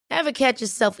Ever catch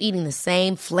yourself eating the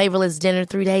same flavorless dinner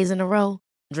 3 days in a row?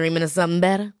 Dreaming of something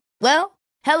better? Well,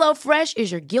 HelloFresh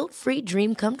is your guilt-free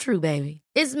dream come true, baby.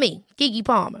 It's me, Keke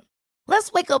Palmer.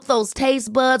 Let's wake up those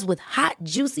taste buds with hot,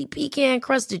 juicy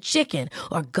pecan-crusted chicken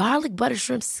or garlic butter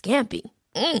shrimp scampi.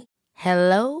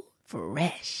 Hello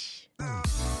Fresh.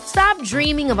 Stop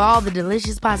dreaming of all the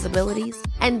delicious possibilities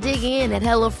and dig in at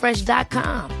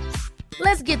HelloFresh.com.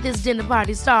 Let's get this dinner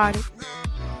party started.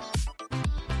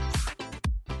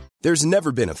 There's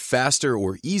never been a faster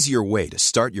or easier way to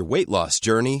start your weight loss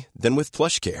journey than with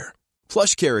PlushCare.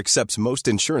 PlushCare accepts most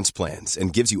insurance plans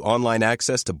and gives you online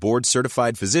access to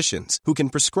board-certified physicians who can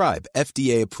prescribe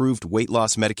FDA-approved weight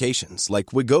loss medications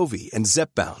like Wegovy and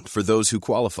Zepbound for those who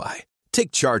qualify.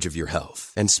 Take charge of your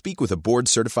health and speak with a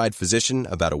board-certified physician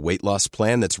about a weight loss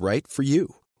plan that's right for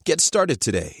you. Get started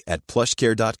today at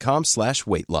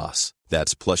plushcare.com/weightloss.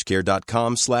 That's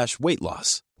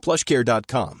plushcare.com/weightloss.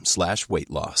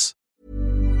 plushcare.com/weightloss.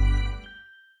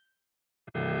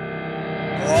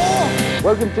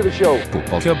 Welcome to the show.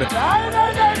 Fotballklubben.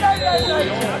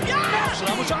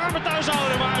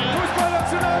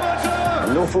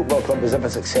 No football club is ever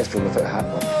successful without a hat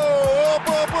on.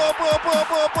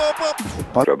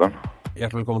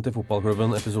 Hjertelig velkommen til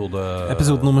Fotballklubben,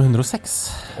 episode nummer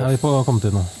 106 er vi på kommet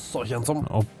til nå. Så kjent som.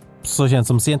 Og så kjent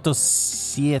som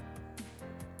 106,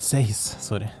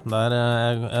 sorry. Der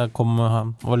jeg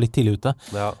var litt tidlig ute.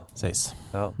 Ja. 6.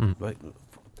 Ja.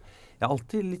 Jeg er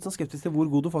alltid litt sånn skeptisk til hvor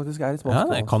god du faktisk er i spansk. Ja,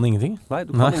 jeg kan ingenting. Nei,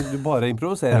 du bare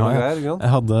improviserer og greier, ikke sant?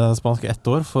 Jeg hadde spansk 1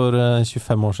 år for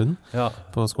 25 år siden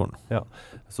på skolen. Ja,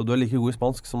 så du er like god i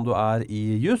spansk som du er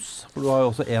i jus, for du har jo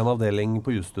også en avdeling på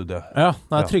jusstudiet. Ja,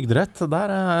 nei, trygderett,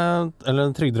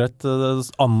 eller trygderett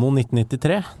anno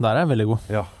 1993, der er jeg veldig god.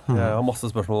 Ja, jeg har masse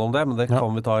spørsmål om det, men det kan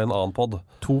vi ta i en annen podd.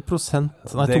 2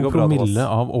 promille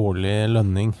av årlig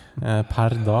lønning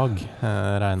per dag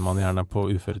regner man gjerne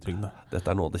på uføretrygdene. Dette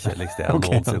er noe av det kjedeligste jeg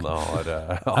noensinne har.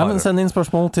 Nei, men send inn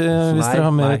spørsmål hvis dere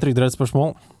har mer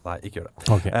trygderettsspørsmål. Nei, ikke gjør det.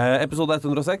 Okay. Episode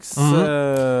 106.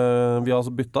 Vi har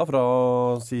altså byttet fra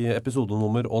å si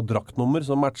episodenummer og draktnummer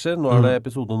som matcher. Nå er det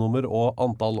episodenummer og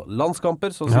antall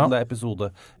landskamper, så siden det er episode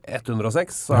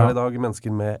 106, så er det i dag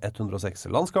mennesker med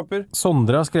 106 landskamper.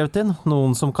 Sondre har skrevet inn.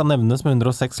 Noen som kan nevnes med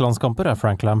 106 landskamper er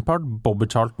Frank Lampard, Bobby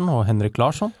Charlton og Henrik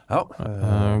Larsson. Ja.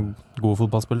 Gode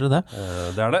fotballspillere, det.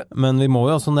 Det er det. Men vi må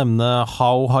jo også nevne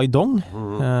Hao Haidong,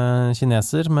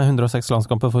 kineser med 106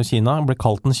 landskamper for Kina. Han ble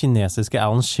kalt den kinesiske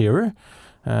Alan Shearer.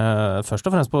 Først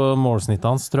og fremst på målsnittet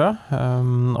hans, tror jeg.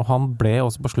 Og han ble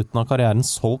også på slutten av karrieren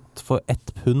solgt for 1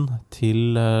 pund til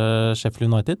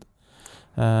Sheffield United.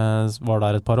 Var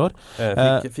der et par år.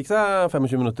 Fikk seg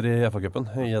 25 minutter i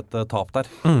FA-cupen i et tap der.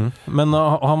 Men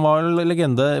han var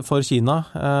legende for Kina,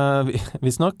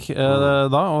 visstnok,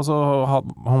 da. Og så han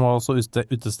var også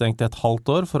utestengt i et halvt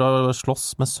år for å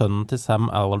slåss med sønnen til Sam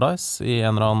Allardyce i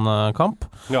en eller annen kamp.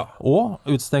 Ja. Og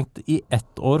utestengt i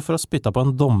 1 år for å spytte på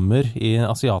en dommer i den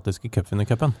asiatiske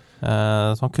cupvinnercupen.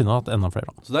 Så han kunne hatt enda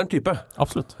flere. Så det er en type.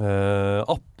 Absolutt.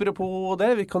 Apropos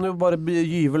det, vi kan jo bare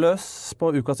gyve løs på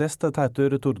ukas gjest,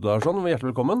 Teitur Tordarsson.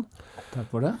 Hjertelig velkommen. Takk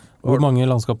for det. Hvor mange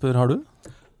landskaper har du?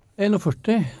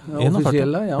 41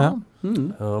 offisielle, ja.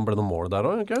 Ble det mål der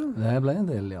også, ikke? Det ble en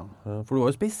del, ja. For du var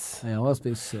jo spiss. Jeg var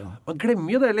spiss, ja. Man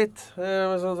glemmer jo det litt.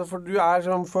 For du er,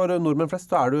 som for nordmenn flest,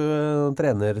 så er du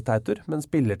trener-Teitur, men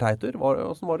spiller-Teitur.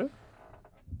 Hvordan var du?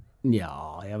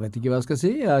 Ja, jeg vet ikke hva jeg skal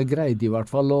si. Jeg greide i hvert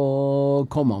fall å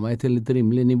komme meg til et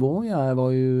rimelig nivå. Jeg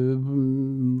var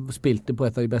jo spilte på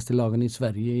et av de beste lagene i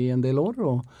Sverige i en del år,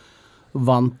 og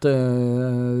vant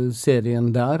serien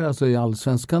der, altså i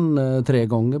Allsvenskan, 3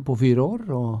 ganger på 4 år.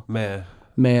 Og med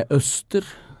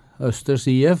Østers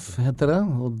IF heter det,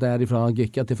 og derifra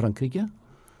gikk jeg til Frankrike.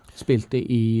 Spilte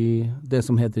i det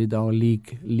som heter i dag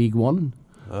League One,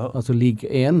 altså League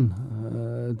 1,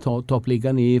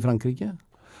 toppligaen i Frankrike.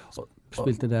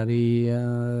 Spilte der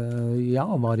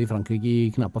var i Frankrike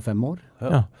i knappe 5 år.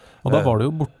 Ja. Og da var du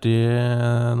jo borti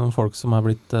noen folk som er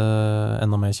blitt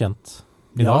enda mer kjent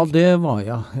i dag. Ja, det var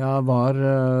jeg. Jeg var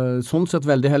sånn sett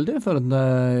veldig heldig, for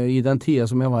i den tiden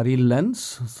som jeg var i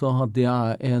Lens, så hadde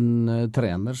jeg en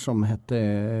trener som hette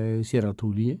Gérard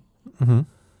Houllier.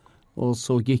 Og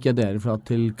så gikk jeg derifra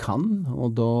til Cannes,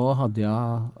 og da hadde jeg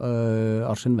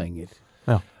Arsène Wenger.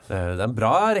 Ja. Det er en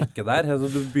bra rekke der.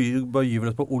 Du bare gyver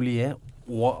løs på Houllier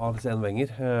og Arsène Wenger.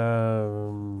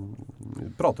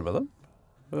 Prater du med dem?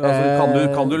 Altså,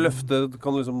 kan du løfte,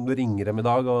 kan du liksom ringe dem i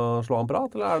dag og slå en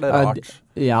prat, eller er det rart?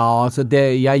 Ja, altså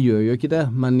jeg gjør jo ikke det,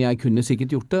 men jeg kunne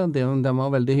sikkert gjort det. De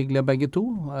var veldig hyggelige begge to.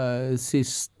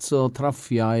 Sist så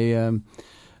traff jeg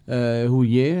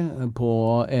Houillet på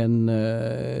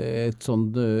et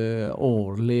sånt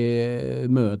årlig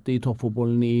møte i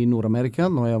toppfotbollen i Nord-Amerika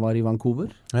når jeg var i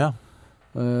Vancouver. Ja.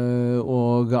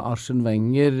 Og Arsene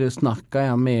Wenger snakket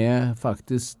jeg med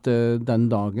faktisk den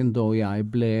dagen da jeg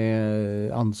ble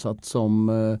ansatt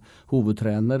som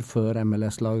hovedtrener for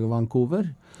MLS-laget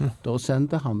Vancouver. Da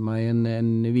sendte han meg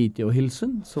en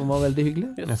videohilsen som var veldig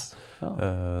hyggelig. Yes. Ja.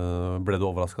 Ble du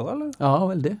overrasket da, eller? Ja,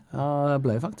 veldig. Jeg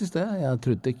ble faktisk det. Jeg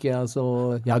trodde ikke,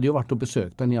 jeg hadde jo vært og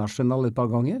besøkt den i Arsenal et par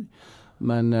ganger.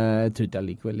 Men jeg trodde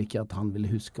likevel ikke at han ville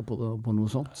huske på noe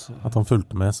sånt. Så. At han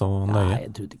fulgte med så nøye? Nei,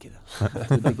 jeg trodde ikke det.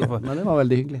 Men det var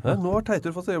veldig hyggelig. Ja, nå har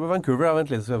Teitur fått jobbe i Vancouver. Jeg har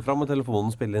vent litt så fram, og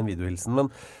telefonen spiller en videohilsen. Men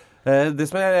det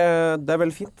er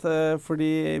veldig fint,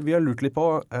 fordi vi har lurt litt på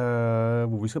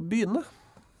hvor vi skal begynne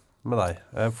med deg.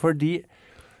 Fordi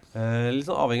litt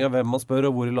sånn avhengig av hvem man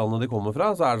spør og hvor i landet de kommer fra,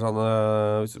 så er det sånn,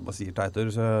 hvis du bare sier Teitur,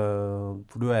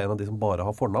 for du er en av de som bare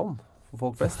har fornavn. For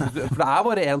folk flest. For det er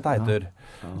bare en Teitur.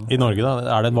 I Norge da,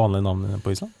 er det et vanlig navn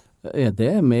på Island? Ja, det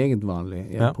er meget vanlig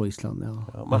på Island, ja.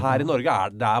 Men her i Norge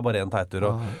det er bare en Teitur.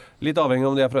 Og litt avhengig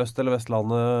om de er fra Øst- eller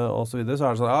Vestlandet og så videre, så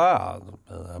er det sånn,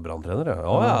 det er Brann-trener,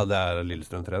 det er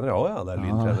Lillestrøm-trener, det er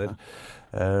Lyn-trener.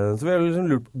 Så vi har liksom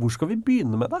lurt, hvor skal vi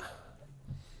begynne med det?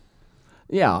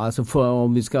 Ja, altså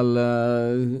om vi skal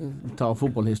ta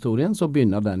fotballhistorien, så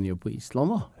begynner den jo på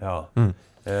Island da. Ja.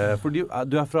 Fordi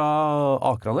du er fra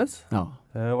Akranes. Ja.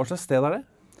 Hva slags sted er det?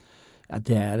 Ja,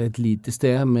 det er et lite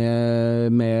sted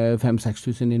med 5-6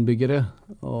 tusen innbyggere,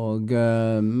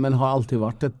 men har alltid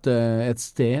vært et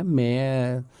sted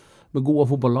med gode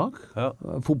fotballag. Ja.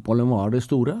 Fotballen var det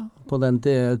store på den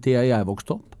tida jeg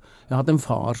vokste opp. Jeg hadde en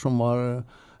far som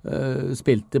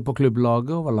spilte på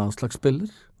klubblaget og var landslagsspiller.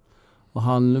 Og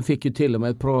han fikk jo til og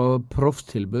med et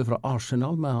proffstilbud fra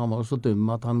Arsenal, men han var så dum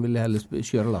at han ville heller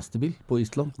kjøre lastebil på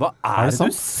Island. Hva er det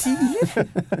du sier?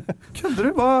 Kødder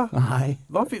du? Nei.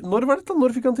 Når var dette?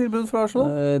 Når fikk han tilbud fra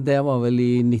Arsenal? Det var vel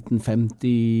i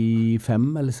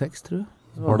 1955 eller 6, tror jeg.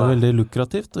 Var det veldig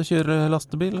lukrativt å kjøre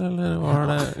lastebil, eller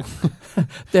var det...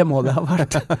 Det må det ha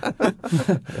vært.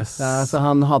 Yes. Så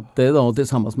han hadde da til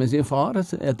sammen med sin far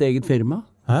et eget firma,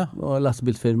 og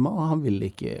lastebilsfirma, og han ville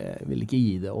ikke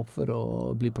gi det opp for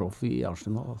å bli proff i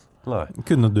Arsenal. Altså. Nei.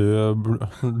 Kunne du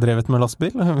drevet med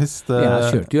lastebil? Jeg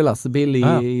kjørte jo lastebil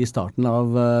i starten av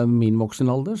min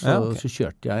voksenalder, så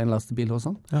kjørte jeg en lastebil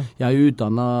hos han. Ja. Jeg er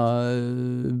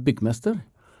utdannet byggmester.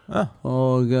 Ja.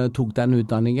 Og tok den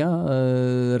utdanningen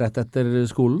rett etter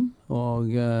skolen,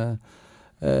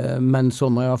 men så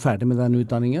når jeg var ferdig med den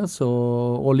utdanningen,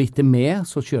 og litt med,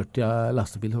 så kjørte jeg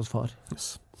lastebil hos far.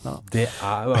 Yes. Ja.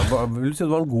 Vil du si du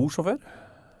var en god sjåfør?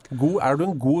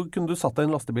 Kunne du satt deg i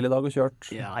en lastebil i dag og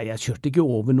kjørt? Ja, jeg kjørte ikke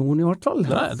over noen i hvert fall.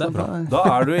 Nei, det er bra. Da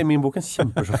er du i min bok en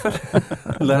kjempesjåfør.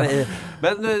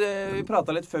 Men vi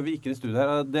pratet litt før vi gikk inn i studiet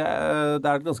her, det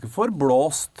er et ganske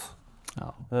forblåst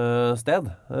sted,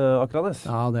 Akranes.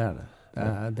 Ja, det er det.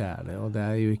 Det er det, og det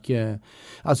er jo ikke...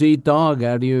 Altså, i dag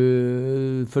er det jo,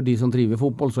 for de som driver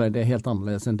fotball, så er det helt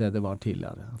annerledes enn det var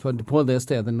tidligere. For på det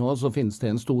stedet nå så finnes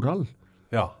det en storhall.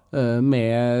 Ja.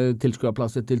 Med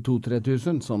tilskuerplasser til 2-3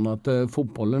 tusen, sånn at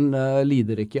fotballen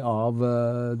lider ikke av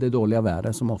det dårlige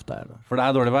været som ofte er der. For det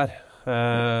er dårlig vær.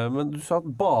 Men du sa at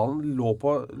banen lå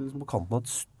på kanten av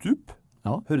et stup.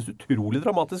 Ja. Høres utrolig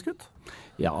dramatisk ut.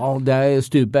 Ja,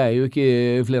 stupet er jo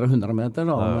ikke flere 100 meter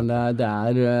da, men det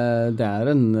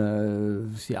er en,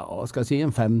 hva skal jeg si,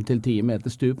 en 5-10 meter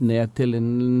stup ned til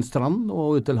en strand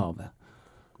og ut til havet.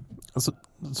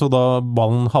 Så da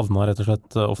ballen havna rett og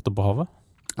slett ofte på havet?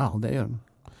 Ja, det gjør den.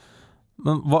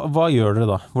 Men hva gjør dere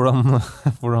da?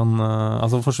 Hvordan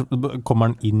kommer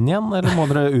den inn igjen, eller må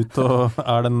dere ut og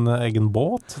er det en egen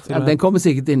båt? Ja, den kommer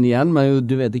sikkert inn igjen, men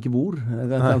du vet ikke hvor.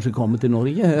 Den kanskje kommer til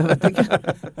Norge, jeg vet ikke.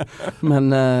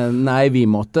 Men nei, vi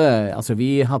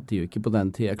hadde jo ikke på den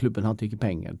tiden, klubben hadde jo ikke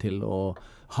penger til å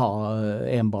ha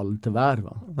en ball til hver.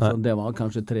 Va? Så det var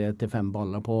kanskje 3-5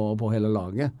 baller på hele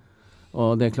laget.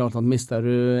 Og det er klart at mister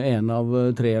du en av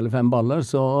 3 eller 5 baller,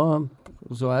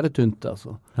 så er det tynt,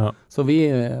 altså. Ja. Så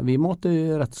vi måtte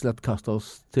rett og slett kaste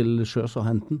oss til sjøs og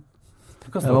hente den.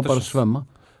 Det var bare å svømme.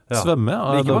 Ja. Svømme, ja.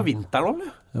 Det ikke var vinteren,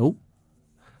 eller? Jo.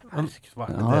 Hva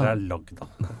er det dere er lagd da?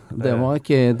 Det var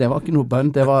ikke noe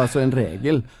bønn, det var altså en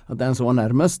regel at den som var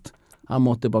nærmest, han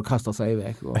måtte bare kaste seg i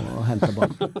vek og hente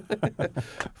ballen.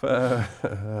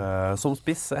 Som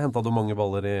spiss hentet du mange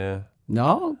baller i...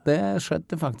 Ja, det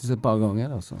skjedde faktisk et par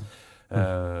ganger, altså.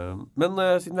 Men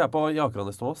siden vi er på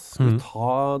Akranes, Thomas, skal vi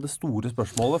ta det store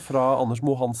spørsmålet fra Anders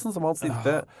Moe Hansen, som han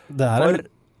stilte for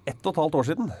 1,5 år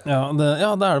siden. Ja,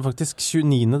 det det faktisk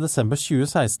 29. desember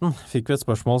 2016 fikk vi et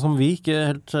spørsmål som vi ikke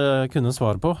helt kunne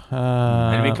svare på.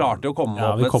 Men vi klarte jo å komme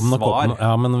opp med et svar.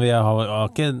 Ja, men vi har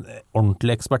ikke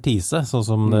ordentlig ekspertise, sånn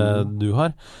som det du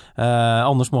har.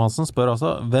 Anders Mohansen spør også,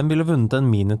 hvem ville vunnet en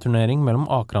miniturnering mellom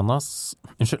Akranes,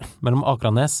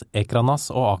 Ekranas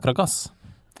og Akragas?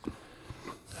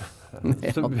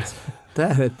 Ja, det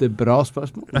et bra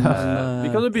spørsmål. Men, vi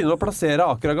kan jo begynne å plassere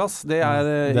Akragas. Det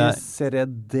i Serie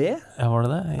D. Ja, var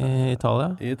det I Italia?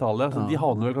 I Italia, så de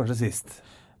havner vel kanskje sist.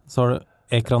 Så har du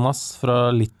Ekranas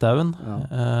fra Litauen.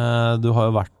 Du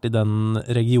har jo vært I den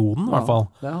regionen, I hvert fall.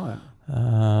 Ja, det har jeg.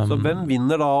 Så hvem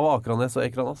vinner da av Akranes og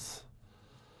Ekranas?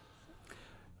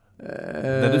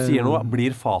 Det du sier nå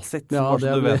blir fasit, bare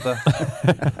så du vet det.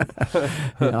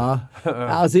 Ja,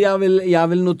 altså jeg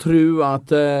vil nå tro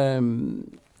at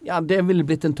det ville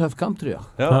blitt en tøff kamp, tror jeg.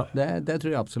 Ja. Det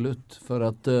tror jeg absolutt, for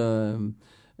at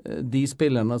de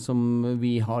spillerne som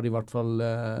vi har I hvert fall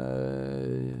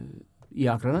I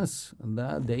Akranes,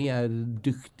 de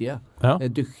dyktige. Ja.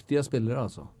 Dyktige spillere,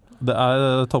 altså. Det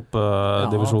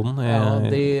toppdivisjonen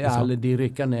de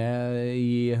rykker ned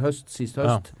I sist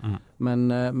høst. Ja. Men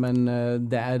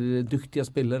det dyktige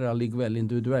spillere allikevel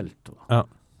individuelt. Ja.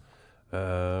 Vi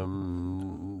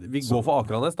går for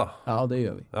Akranes da. Ja, det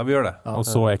gjør vi. Ja, vi gjør det. Og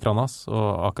så Ekranas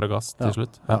og Akragas til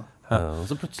slutt. Ja.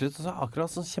 Så plutselig så Akkurat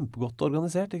sånn kjempegodt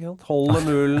organisert, ikke sant? Holder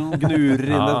nullen, gnurer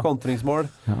inn et kontringsmål.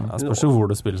 Det spørs jo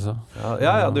hvor det spilles av.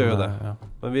 Ja, det gjør jo det.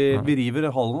 Men vi river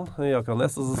hallen I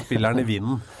Akranes, og så spiller den I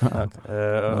vinden.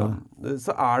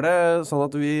 Så det sånn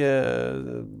at vi,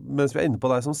 mens vi inne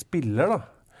på deg som spiller da,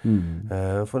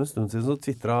 for en stund siden så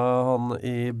twitteret han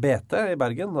I BT I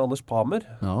Bergen, Anders Pamer,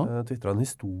 twitteret en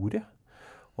historie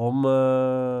om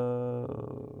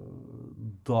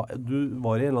da du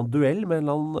var I en eller annen duell med en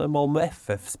eller annen Malmö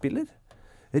FF-spiller.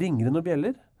 Ringer det noen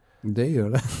bjeller? Det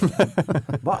gjør det.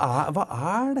 Hva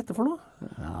dette for noe?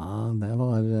 Ja,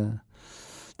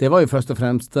 det var jo først og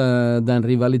fremst den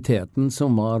rivaliteten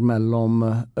som var mellom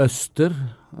Øster,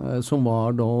 som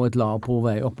var da et lag på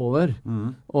vei oppover,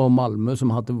 og Malmö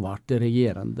som hadde vært det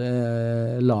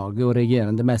regjerende laget og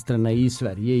regjerende mestrene I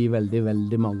Sverige I veldig,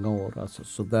 veldig mange år. Altså.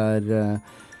 Så det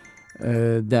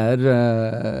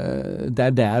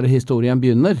der historien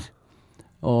begynner.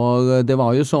 Og det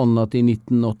var jo sånn at I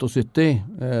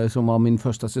 1978, som var min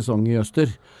første sesong I Øster,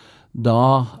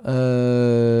 da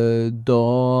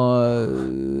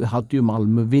hadde jo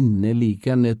Malmö vunnet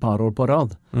ligaen et par år på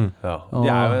rad. Ja, de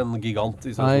jo en gigant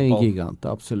I fotball. En gigant,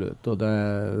 absolutt. Og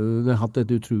det hadde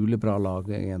et utrolig bra lag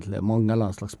egentlig. Mange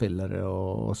landslagsspillere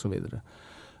og så videre.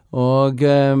 Og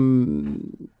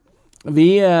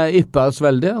vi yppet oss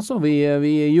veldig, altså.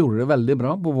 Vi gjorde det veldig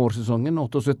bra på vårsesongen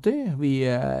 78.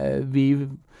 Vi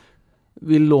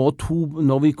lå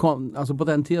når vi kom, altså på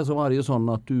den tiden så var det jo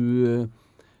sånn at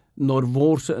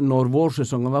når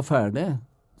vårsesongen var ferdig,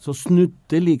 så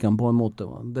snudde ligaen på en måte.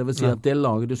 Det vil si at det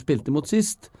laget du spilte mot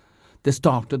sist, det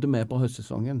startet du med på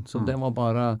høstsesongen. Så det var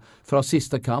bare, fra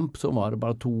siste kamp så var det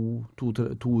bare to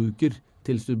uker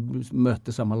til du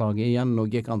møtte samme laget igjen og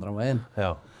gikk andre veien.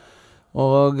 Ja.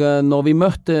 Og når vi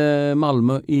møtte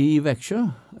Malmö I Växjö,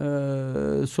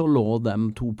 så lå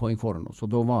de 2 poeng foran oss, og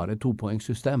da var det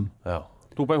 2-poengssystem. Ja,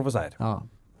 2 poeng for seier. Ja.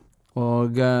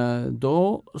 Og da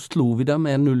slo vi dem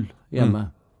 1-0 hjemme.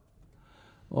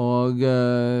 Og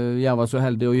jeg var så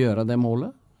heldig å gjøre det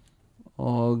målet.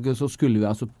 Og så skulle vi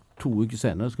altså 2 uker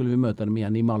senere skulle vi møte dem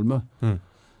igjen I Malmö.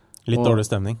 Litt dårlig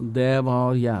stemning. Det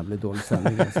var jævlig dårlig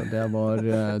stemning. Altså.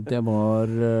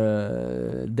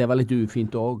 Det var litt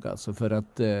ufint også, altså, for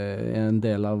at en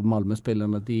del av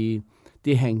Malmö-spillerne,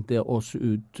 de hengte oss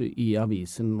ut I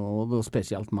avisen, og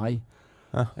spesielt meg.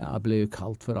 Jeg ble jo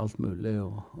kalt for alt mulig,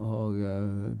 og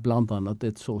blant annet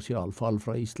et sosialfall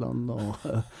fra Island, og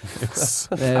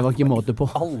det var ikke måte på.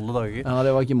 Alle dager. Ja,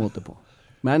 det var ikke måte på.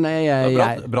 Men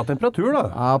bra temperatur da.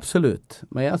 Absolutt.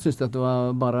 Men jeg synes at det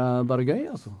var bare gøy,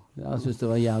 altså. Jeg synes det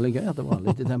var jævlig gøy at det var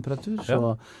litt I temperatur, så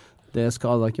det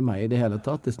skadet ikke meg I det hele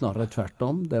tatt. Det snarere tvert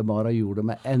om. Det bare gjorde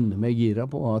meg enda mer gira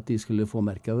på at de skulle få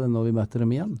merke det når vi møtte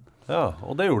dem igjen. Ja,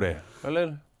 og det gjorde de, eller?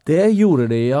 Det gjorde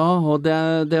de, ja. Og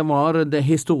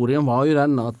historien var jo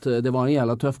den at det var en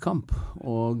jævla tøff kamp.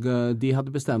 Og de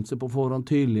hadde bestemt seg på forhånd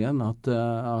tydelig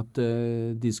at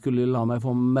de skulle la meg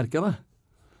få merke det.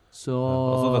 Så,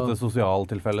 altså dette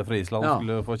sosialtilfellet fra Island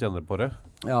skulle få kjenne på det?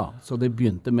 Ja, så det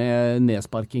begynte med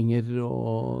nedsparkinger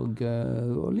og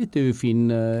litt ufin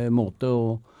måte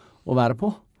å være på,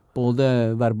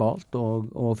 både verbalt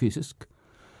og fysisk.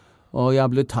 Og jeg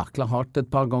ble taklet hardt et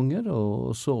par ganger,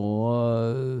 og så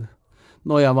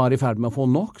når jeg var I ferd med å få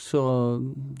nok, så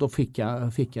da fikk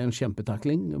jeg en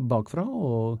kjempetakling bakfra,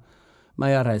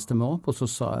 Men jeg reiste meg opp, og så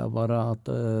sa jeg bare at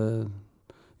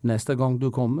neste gang du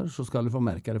kommer, så skal du få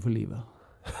merke det for livet.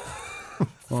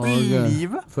 For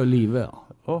livet? For livet, ja.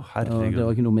 Herregud. Det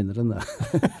var ikke noe mindre enn det.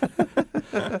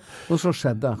 Og så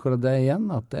skjedde akkurat det igjen,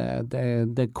 at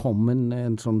det kom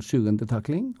en sånn 20.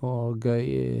 takling, og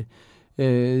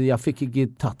jeg fikk ikke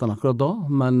tatt den akkurat da,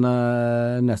 men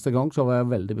neste gang så var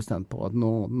jeg veldig bestemt på at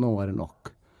nå er det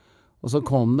nok. Og så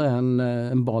kom det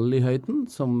en ball i høyden,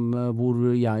 hvor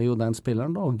jeg og den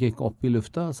spilleren da gikk opp i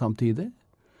lufta samtidig,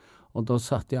 og da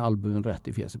satte jeg albuen rett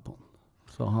i fjeset på han.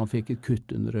 Så han fikk et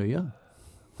kutt under øyet,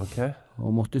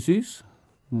 og måtte sys,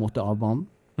 måtte av banen.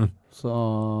 Så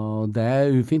det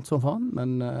er ufint som faen,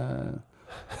 men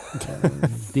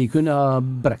de kunne ha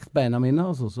brekt beina mine,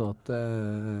 altså, så at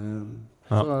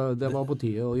så det var på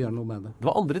tide å gjøre noe med det. Det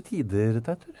var andre tider,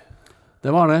 Teitur?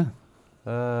 Det var det.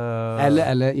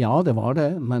 Eller, ja, det var det,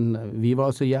 men vi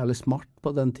var så jævlig smart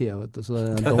på den tida, vet du,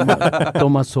 så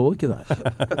de så ikke der.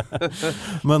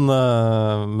 Men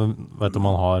vet du om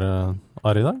han har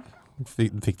arr i dag?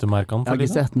 Fikk du merke han? Jeg har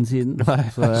ikke sett den siden,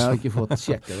 så jeg har ikke fått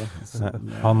sjekke det. Så,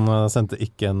 han sendte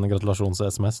ikke en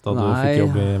gratulasjons-SMS da du fikk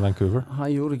jobb i Vancouver?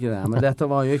 Han gjorde ikke det, men dette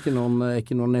var jo ikke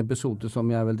noen episode som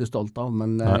jeg er veldig stolt av,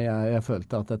 men jeg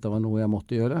følte at dette var noe jeg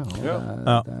måtte gjøre.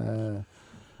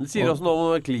 Det sier også noe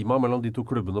om klimaet mellom de to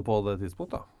klubbene på det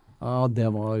tidspunktet, da? Ja, det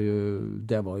var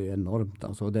jo enormt.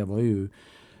 Altså, det var jo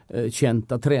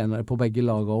kjente trenere på begge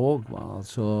lager også.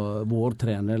 Altså, vår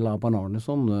trener, Laban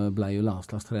Arneson, ble jo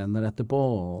landslagstrener etterpå,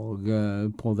 og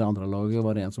på det andre laget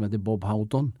var det en som heter Bob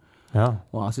Houghton,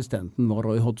 og assistenten var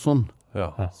Roy Hodgson.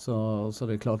 Så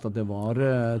det er klart at det var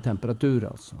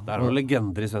temperatur, altså. Det er jo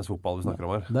legender i svensk fotball vi snakker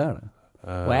om her. Det er det.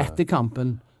 Og etter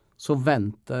kampen så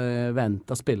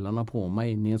venter spillerne på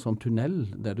meg inn i en sånn tunnel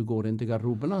der du går inn til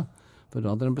garderobene, for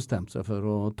da hadde de bestemt seg for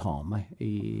å ta meg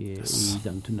i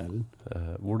den tunnelen.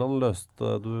 Hvordan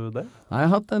løste du det? Jeg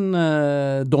har hatt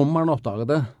dommeren oppdaget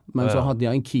det, men så hadde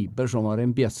jeg en keeper som var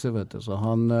en bjesse, vet du, så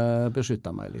han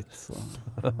beskyttet meg litt. Så.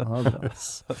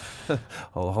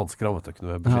 Han skrammet ikke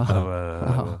noe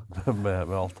beskyttet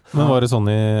med alt. Men var det sånn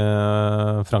i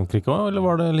Frankrike også, eller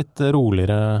var det litt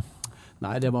roligere?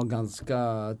 Nei, det var ganske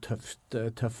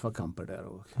tøffe kamper der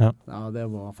også. Ja, det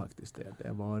var faktisk det.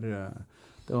 Det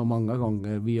var mange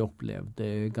ganger vi opplevde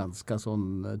ganske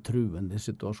sånn truende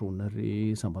situasjoner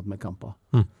i samband med kamper.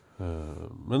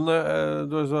 Men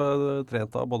du har så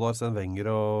trent av både Arsene Wenger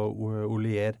og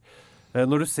Ollier.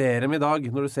 Når du ser dem i dag,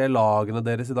 når du ser lagene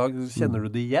deres i dag, kjenner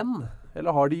du de igjen?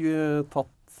 Eller har de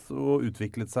tatt og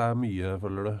utviklet seg mye,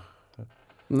 føler du?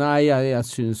 Nei, jeg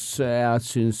syns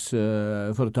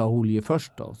for å ta Olje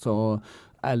først, da,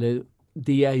 eller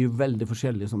de er jo veldig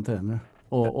forskjellige som trener.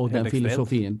 Og den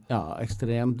filosofien,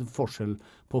 ekstremt forskjell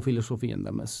på filosofien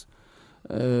deres.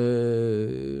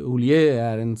 Olje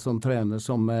er en sånn trener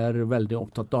som er veldig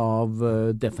opptatt av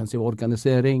defensiv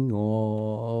organisering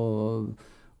og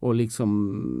liksom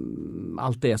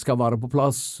alt det skal være på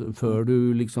plass før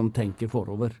du liksom tenker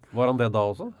forover. Var han det da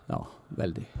også? Ja,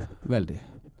 veldig, veldig.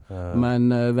 Men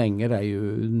Wenger er jo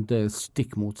det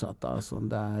stikk motsatte. Altså.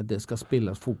 Det skal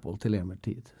spilles fotball til enhver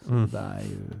tid. Det er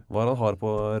jo... Var han hard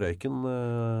på røyken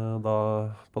da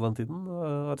på den tiden,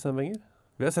 Arsene Wenger?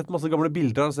 Vi har sett masse gamle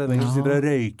bilder av Arsene Wenger som sitter og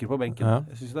røyker på benken.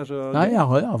 Jeg synes det er så... Nei, jeg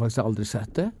har faktisk aldri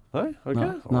sett det. Nei, ok.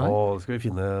 Nei. Skal vi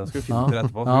finne det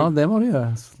etterpå? Ja, det må du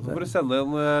gjøre. Så får du sende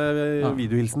en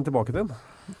videohilsen tilbake til den.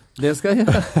 Det skal jeg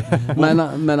gjøre.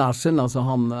 Men Arsene, altså,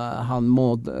 han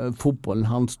må fotballen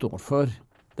han står for.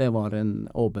 Det var en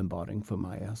åpenbaring for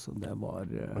meg. Altså. Det var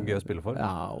gøy å spille for?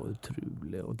 Ja,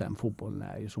 utrolig. Og den fotballen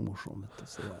er jo så morsom.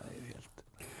 Så det er jo helt...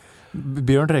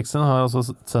 Bjørn Reksen har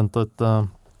også sendt et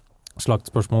slagt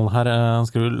spørsmål her. Han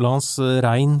skriver: La oss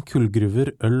regn,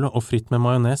 kullgruver, øl og fritt med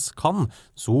majones kan.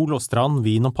 Sol og strand,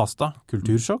 vin og pasta.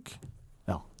 Kultursjokk?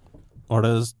 Ja. Var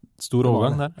det stor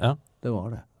overgang der? Ja. Det var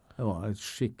det. Det var et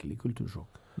skikkelig kultursjokk.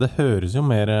 Det høres jo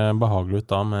mer behagelig ut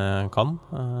da med kan.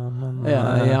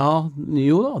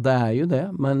 Jo da, det er jo det.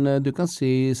 Men du kan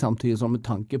si samtidig som med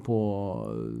tanke på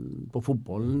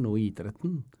fotballen og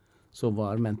idretten, så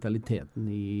var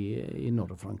mentaliteten i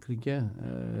Nord-Frankrike,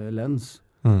 Lens,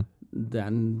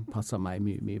 den passer meg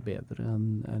mye, mye bedre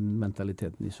enn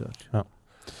mentaliteten i sør. Ja.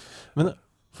 Men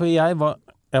for jeg var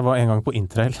en gang på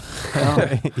Interrail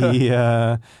i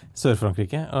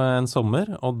Sør-Frankrike en sommer,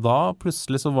 og da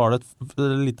plutselig så var det et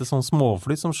lite sånn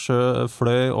småfly som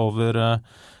fløy over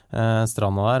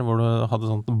stranda der, hvor du hadde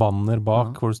sånt banner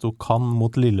bak, hvor det stod «Kan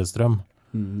mot Lillestrøm».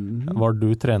 Var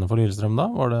du trener for Lillestrøm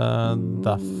da? Var det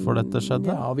derfor dette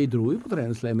skjedde? Ja, vi dro jo på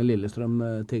treningsleir med Lillestrøm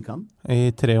til Cannes.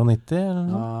 I 93?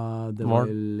 Ja, det var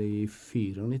vel i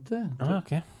 94.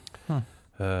 Ok.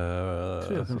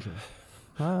 Tror jeg kanskje.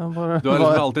 Du har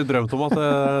liksom alltid drømt om at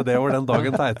det var den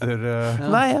dagen Teitur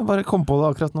Nei, jeg bare kom på det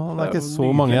akkurat nå. Det ikke så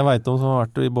mange jeg vet om som har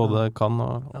vært i både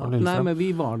Cannes og Lillestrøm. Nei, men vi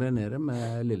var der nede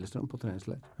med Lillestrøm på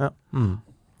treningsleir. Ja.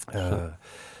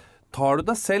 Tar du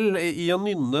deg selv i å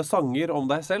nynne sanger om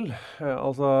deg selv?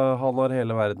 Altså, han har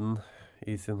hele verden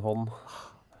i sin hånd.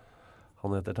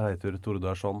 Han heter Teitur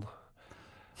Thordarson.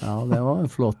 Ja, det var en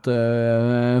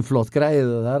flott greie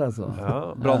det der, altså.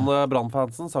 Ja,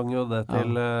 Brann-fansen sang jo det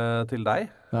til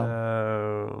deg. Ja.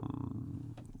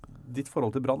 Ditt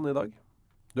forhold til Brann i dag?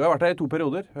 Du har vært der i 2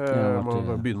 perioder. Må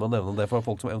begynne med å nevne det for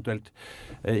folk som eventuelt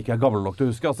ikke gamle nok til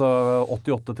å huske. Altså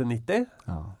 88 til 90.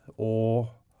 Ja.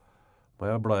 Og må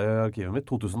jeg bla i arkivet mitt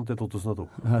 2000 til 2002.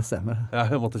 Ja, det stemmer. Ja,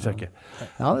 jeg måtte sjekke.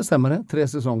 Ja, det stemmer det. 3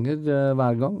 sesonger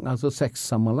hver gang. Altså 6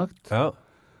 sammenlagt. Ja.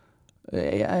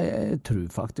 Jeg tror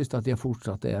faktisk at jeg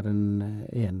fortsatt den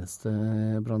eneste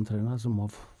branntrener som har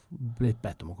blitt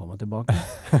bedt om å komme tilbake.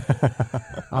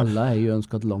 Alle jo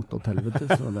ønsket langt til helvete,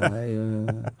 så det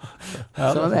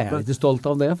så jeg litt stolt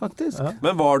av det, faktisk. Ja.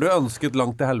 Men var du ønsket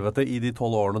langt til helvete i de 12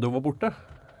 årene du var borte?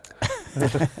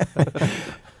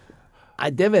 Nei,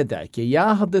 det vet jeg ikke.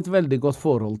 Jeg hadde et veldig godt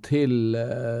forhold til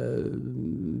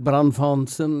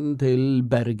Brann-fansen, til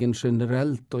Bergen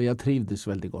generelt, og jeg trivdes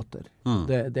veldig godt der.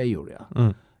 Det gjorde jeg.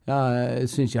 Jeg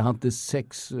synes jeg hadde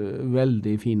 6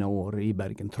 veldig fine år i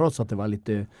Bergen, tross at det var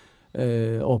litt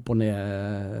opp og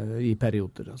ned i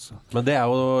perioder. Altså. Men det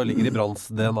ligger i Branns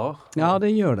DNA? Ja,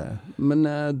 det gjør det. Men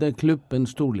det klubben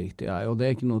storlikte jeg, og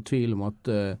det ikke noe tvil om at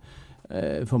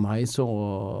for meg så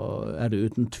det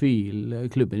uten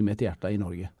tvil klubben i mitt hjerte i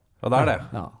Norge. Ja, det det?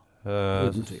 Ja,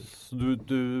 uten tvil. Så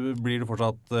blir du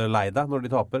fortsatt lei deg når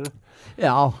de taper?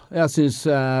 Ja, jeg synes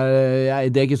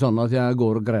det ikke sånn at jeg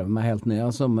går og grever meg helt ned,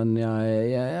 altså, men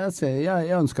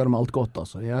jeg ønsker dem alt godt.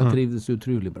 Altså. Jeg trivdes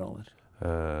utrolig bra der.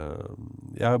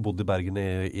 Jeg har bodd i Bergen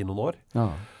i noen år.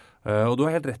 Ja. Og du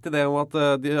har helt rett i det om at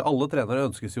alle trenere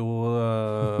ønskes jo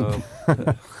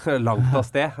langt av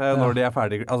sted når de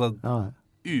ferdige. Altså,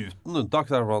 uten unntak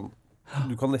så det sånn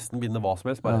du kan nesten vinne hva som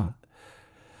helst, bare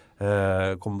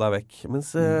kom deg vekk.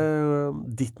 Mens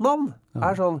ditt navn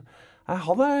sånn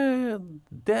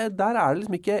der det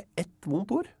liksom ikke ett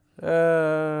vondt ord.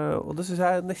 Og det synes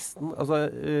jeg nesten altså,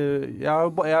 vi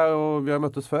har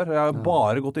møttes før, og jeg har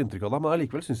bare godt inntrykk av deg, men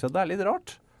allikevel synes jeg det litt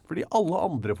rart. Fordi alle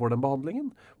andre får den behandlingen.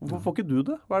 Hvorfor får ikke du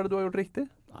det? Hva det du har gjort riktig?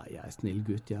 Nei, jeg snill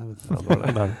gutt, jeg vet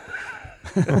ikke.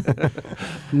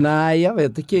 Nei, jeg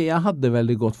vet ikke. Jeg hadde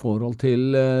veldig godt forhold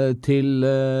til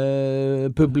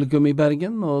publikum i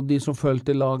Bergen, og de som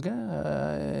følte laget.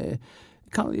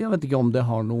 Jeg vet ikke om det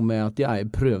har noe med at jeg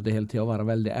prøvde hele tiden å være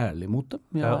veldig ærlig mot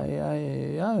dem.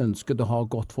 Jeg ønsket å ha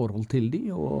godt forhold til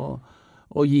dem,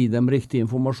 og gi dem riktig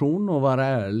informasjon, og være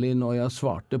ærlig når jeg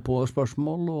svarte på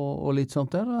spørsmål og litt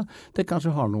sånt der. Det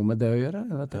kanskje har noe med det å gjøre,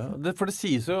 jeg vet ikke. For det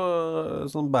sies jo,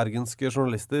 sånn bergenske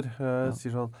journalister,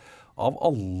 sier sånn, av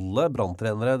alle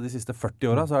branntrenere de siste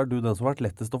 40 årene, så du den som har vært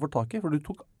lettest å få tak i, for du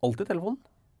tok alltid telefonen.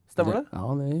 Stemmer det? Ja,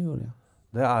 det gjorde jeg.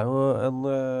 Det jo en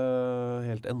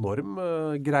helt enorm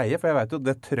greie, for jeg vet jo,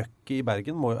 det trøkket i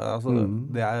Bergen,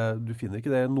 du finner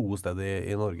ikke det noe sted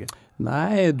i Norge.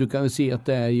 Nei, du kan jo si at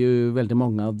det jo veldig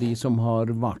mange av de som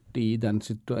har vært i den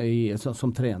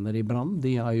som trener i Brann,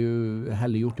 de har jo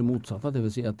heller gjort det motsatte, det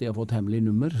vil si at de har fått hemmelig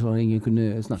nummer, så ingen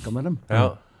kunne snakke med dem.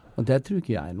 Ja. Og det tror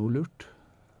ikke jeg noe lurt.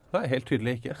 Nei, helt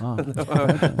tydelig ikke.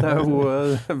 Det jo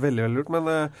veldig, veldig lurt, men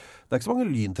det ikke så mange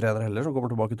lyntrenere heller som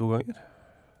kommer tilbake 2 ganger.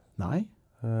 Nei.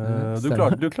 Du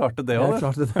klarte det også? Jeg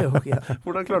klarte det også, ja.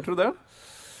 Hvordan klarte du det?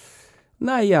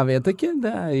 Nei, jeg vet ikke.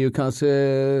 Det jo kanskje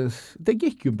det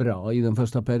gikk jo bra i den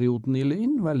første perioden i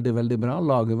Lyn. Veldig, veldig bra.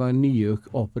 Laget var nye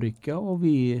opprykket, og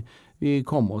vi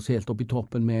kom oss helt opp i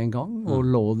toppen med en gang, og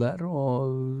lå der,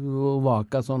 og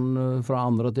vaka sånn fra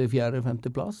 2. til 4., 5.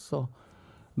 plass. Og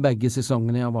begge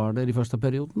sesongene jeg var der i første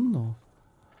perioden.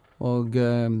 Og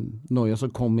når jeg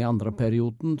så kom i andre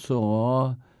perioden,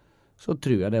 så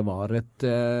tror jeg det var et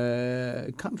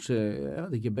kanskje, jeg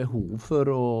vet ikke, behov for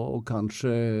å kanskje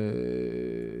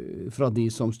fra de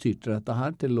som styrte dette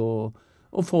her til å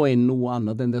få inn noe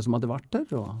annet enn det som hadde vært der.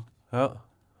 Ja.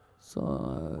 Så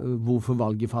hvorfor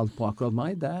valget falt på akkurat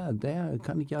meg, det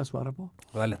kan ikke jeg svare på.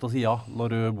 Det lett å si ja når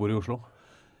du bor i Oslo.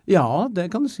 Ja,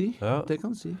 det kan du si. Ja. Det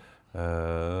kan du si.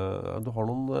 Du har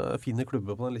noen fine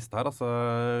klubber på den lista her. Altså,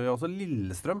 vi har også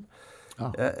Lillestrøm. Ja.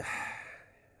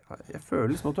 Jeg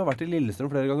føler liksom at du har vært i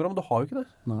Lillestrøm flere ganger, men du har jo ikke det.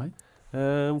 Nei.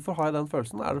 Hvorfor har jeg den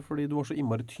følelsen? Det fordi du var så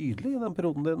innmari tydelig i den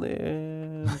perioden din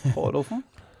på Åråsen?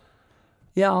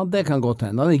 Ja, det kan godt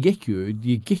hende. Det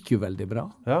gikk jo veldig bra.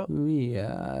 Ja.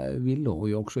 Vi lå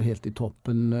jo også helt i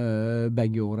toppen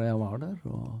begge årene jeg var der.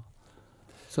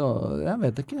 Så jeg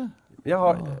vet ikke. Jeg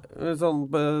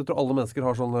tror alle mennesker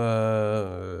har sånn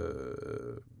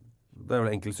det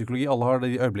vel enkel psykologi. Alle har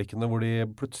de øyeblikkene hvor de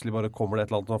plutselig bare kommer det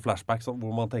et eller annet sånn flashback sånn,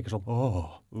 hvor man tenker sånn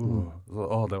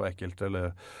det var ekkelt,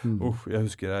 eller jeg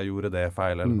husker jeg gjorde det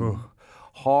feil, eller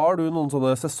Har du noen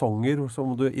sånne sesonger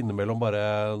som du innimellom bare,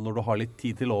 når du har litt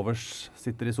tid til overs,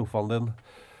 sitter i sofaen din,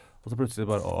 og så plutselig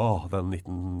bare den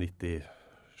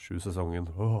 1997-sesongen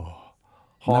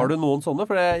Har du noen sånne?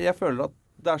 For jeg føler at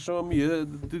det så mye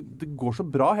det går så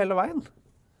bra hele veien.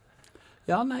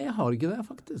 Ja, nei, jeg har ikke det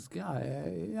faktisk.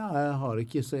 Jeg har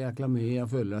ikke så jækla mye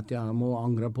jeg føler at jeg må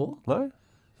angre på. Nei?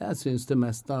 Jeg synes det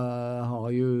meste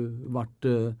har jo vært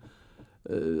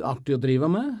artig å drive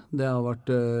med. Det har vært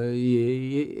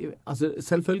altså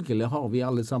selvfølgelig har vi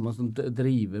alle sammen som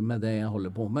driver med det jeg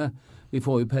holder på med. Vi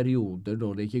får jo perioder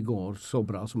da det ikke går så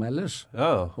bra som ellers,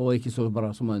 og ikke så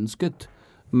bra som ønsket.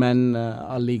 Men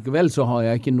allikevel så har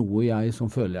jeg ikke noe jeg som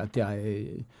føler at jeg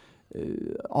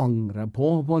angrer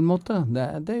på en måte.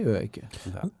 Det gjør jeg ikke.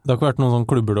 Det har ikke vært noen sånne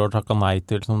klubber du har takket nei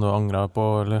til som du angrer på,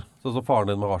 eller? Sånn som faren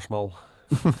din med Arsenal.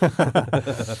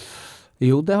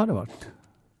 Jo, det har det vært.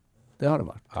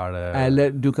 Eller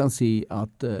du kan si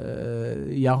at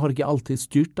jeg har ikke alltid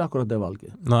styrt akkurat det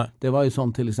valget. Nei. Det var jo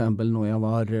sånn til eksempel når jeg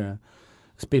var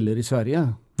spiller i Sverige,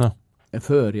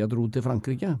 før jeg dro til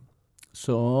Frankrike,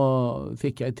 så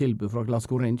fikk jeg et tilbud fra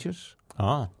Glasgow Rangers.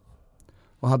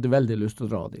 Og hadde veldig lyst til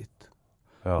å dra dit.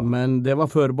 Men det var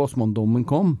før Bosman-dommen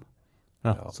kom.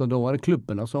 Så da var det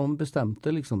klubbene som bestemte,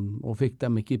 liksom, og fikk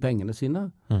dem ikke i pengene sine.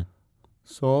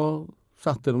 Så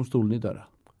satte de stolen i døra.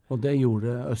 Og det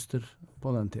gjorde Øster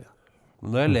på den tiden.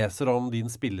 Når jeg leser om din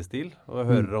spillestil, og jeg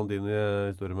hører om din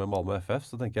historie med Malmö FF,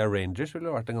 så tenker jeg Rangers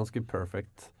ville vært en ganske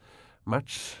perfect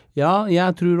match. Ja,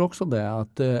 jeg tror også det,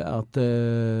 at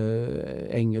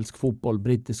engelsk fotball,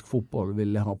 britisk fotball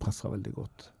ville ha passet veldig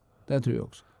godt. Det tror jeg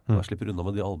også. Da slipper du unna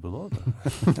med de albuene.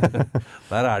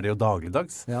 Der det jo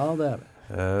dagligdags. Ja, det det.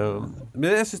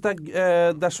 Men jeg synes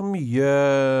det så mye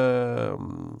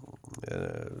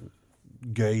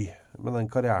gøy med den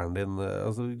karrieren din.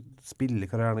 Altså,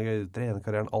 spillekarrieren gøy,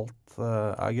 trenerkarrieren, alt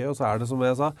gøy. Og så det som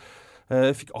jeg sa,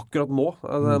 jeg fikk akkurat nå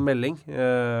en melding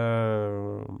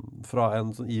fra en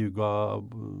sånn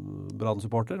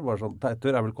Iuga-Brann-supporter. Bare sånn,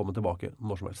 Teitur velkommen tilbake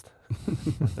når som helst.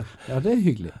 Ja, det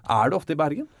hyggelig. Du ofte i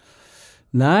Bergen?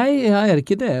 Nei, jeg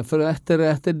ikke det. For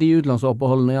etter de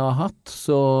utlandsoppholdene jeg har hatt,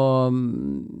 så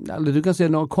eller du kan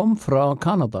si når jeg kom fra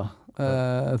Canada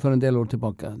for en del år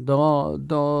tilbake, da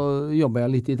jobbet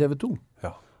jeg litt i TV 2.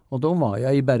 Ja. Og da var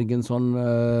jeg i Bergen sånn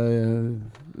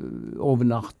over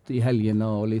natt i helgene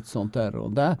og litt sånt der.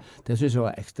 Og det synes jeg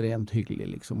var ekstremt hyggelig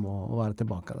liksom, å være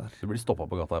tilbake der. Du blir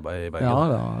stoppet på gata i Bergen? Ja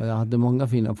da, jeg hadde mange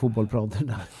fine fotballprater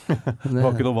der. Det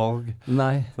var ikke noe valg?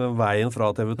 Nei. Den veien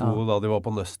fra TV 2 da de var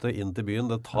på Nøstet inn til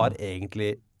byen, det tar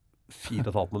egentlig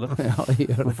 4,5 minutter. Ja, det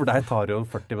gjør det. For deg tar det jo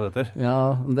 40 minutter.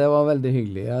 Ja, det var veldig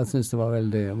hyggelig. Jeg synes det var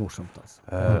veldig morsomt. Altså.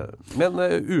 Men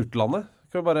utlandet,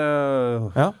 kan vi bare...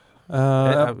 Ja.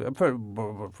 Jeg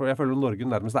føler Norge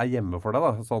nærmest hjemme for deg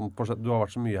da. Sånn, du har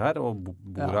vært så mye her og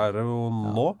bor her jo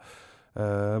nå.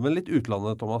 Men litt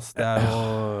utlandet, Thomas, det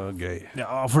jo gøy.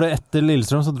 Ja, for etter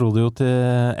Lillestrøm så dro du jo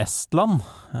til Estland.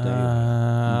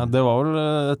 Det var vel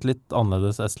et litt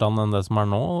annerledes Estland enn det som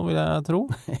nå, vil jeg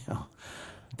tro. Ja,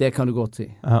 det kan du godt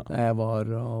si. Jeg var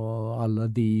og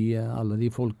alle de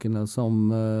folkene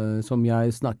som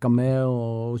jeg snakket med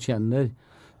og kjenner,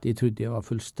 de trodde jeg var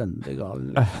fullstendig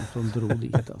galen som dro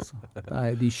dit, altså.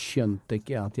 Nei, de skjønte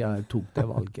ikke at jeg tok det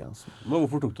valget, altså. Men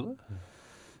hvorfor tok du det?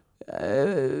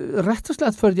 Rett og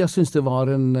slett fordi jeg synes det var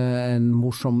en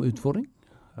morsom utfordring.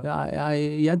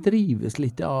 Jeg drives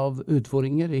litt av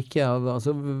utfordringer, ikke av,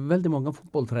 altså, veldig mange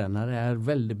fotballtrenere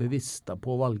veldig bevisste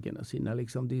på valgene sine,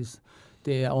 liksom.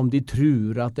 Om de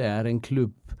tror at det en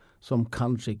klubb som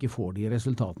kanskje ikke får de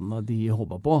resultatene de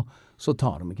håper på, så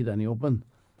tar de ikke den jobben.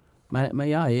 Men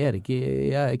jeg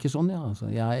ikke sånn, ja.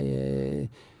 Altså. Jeg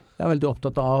veldig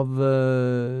opptatt av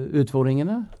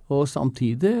utfordringene, og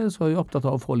samtidig så jeg opptatt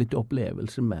av å få litt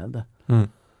opplevelser med det.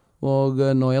 Og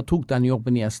når jeg tok den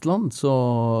jobben i Estland,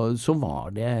 så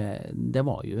var det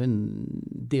var jo en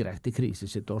direkte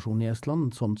krisesituasjon i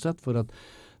Estland, sånn sett, for at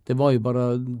det var jo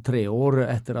bare 3 år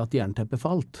etter at jernteppet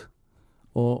falt,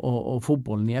 og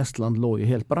fotballen i Estland lå jo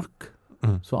helt brakk,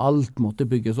 så alt måtte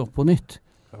bygges opp på nytt.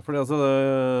 Ja, fordi altså,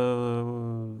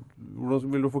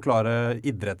 hvordan vil du forklare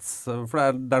idretts...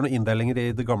 For det noen inndelinger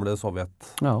i det gamle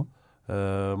Sovjet. Ja.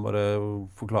 Bare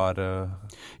forklare.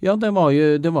 Ja, det var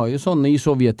jo sånn i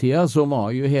Sovjettida, så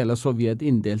var jo hele Sovjet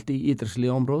inndelt i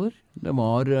idrettslige områder. Det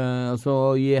var,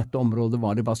 i et område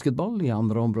var det basketball, i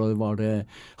andre områder var det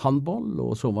handball,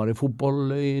 og så var det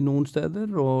fotball i noen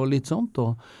steder, og litt sånt.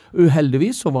 Og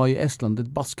uheldigvis så var jo Estland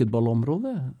et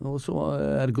basketballområde, og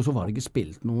ergo så var det ikke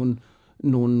spilt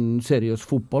noen seriøs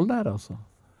fotball der, altså.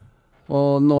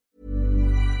 Og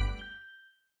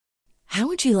How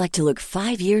would you like to look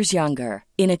 5 years younger?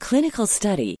 In a clinical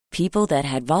study, people that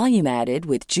had volume added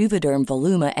with Juvederm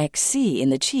Voluma XC in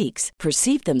the cheeks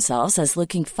perceived themselves as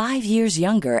looking 5 years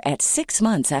younger at 6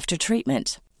 months after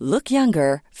treatment. Look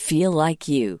younger, feel like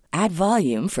you. Add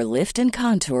volume for lift and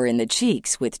contour in the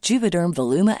cheeks with Juvederm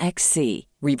Voluma XC.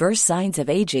 Reverse signs of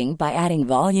aging by adding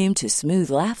volume to smooth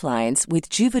laugh lines with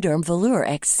Juvederm Volure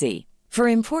XC. For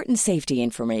important safety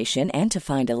information and to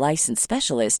find a licensed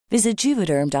specialist, visit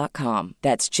Juvederm.com.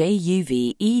 That's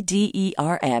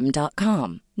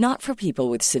JUVEDERM.com. Not for people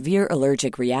with severe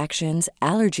allergic reactions,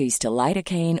 allergies to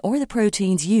lidocaine, or the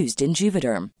proteins used in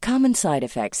Juvederm. Common side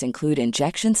effects include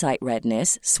injection site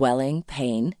redness, swelling,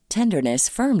 pain, tenderness,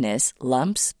 firmness,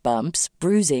 lumps, bumps,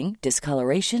 bruising,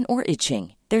 discoloration, or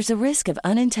itching. There's a risk of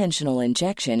unintentional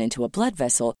injection into a blood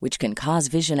vessel, which can cause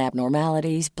vision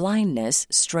abnormalities, blindness,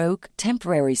 stroke,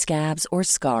 temporary scabs, or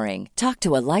scarring. Talk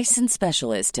to a licensed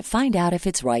specialist to find out if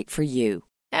it's right for you.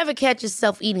 Ever catch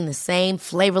yourself eating the same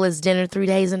flavorless dinner 3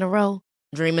 days in a row?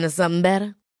 Dreaming of something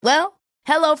better? Well,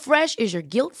 HelloFresh is your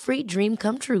guilt-free dream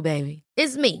come true, baby.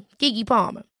 It's me, Keke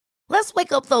Palmer. Let's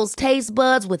wake up those taste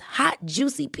buds with hot,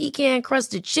 juicy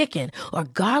pecan-crusted chicken or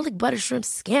garlic butter shrimp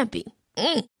scampi.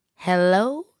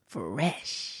 Hello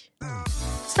Fresh.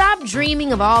 Stop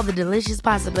dreaming of all the delicious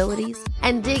possibilities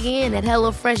and dig in at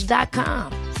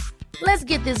HelloFresh.com. Let's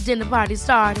get this dinner party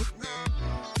started.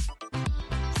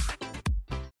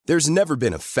 There's never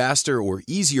been a faster or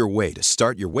easier way to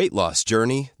start your weight loss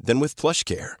journey than with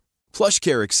PlushCare.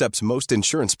 PlushCare accepts most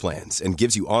insurance plans and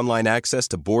gives you online access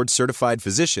to board-certified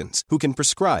physicians who can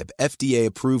prescribe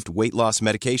FDA-approved weight loss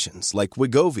medications like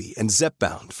Wegovy and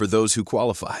Zepbound for those who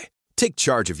qualify. Take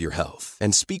charge of your health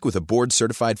and speak with a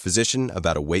board-certified physician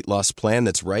about a weight loss plan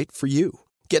that's right for you.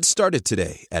 Get started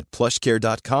today at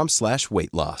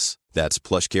plushcare.com/weightloss. That's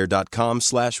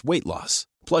plushcare.com/weightloss.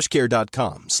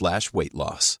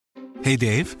 plushcare.com/weightloss. Hey,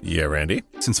 Dave. Yeah, Randy.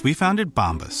 Since we founded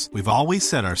Bombas, we've always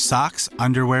said our socks,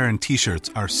 underwear, and T-shirts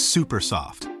are super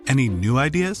soft. Any new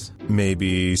ideas?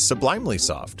 Maybe sublimely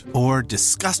soft. Or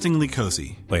disgustingly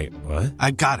cozy. Wait, what?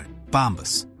 I got it.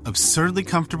 Bombas. Absurdly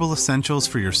comfortable essentials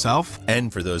for yourself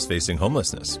and for those facing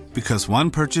homelessness. Because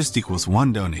one purchased equals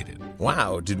one donated.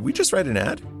 Wow, did we just write an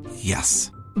ad?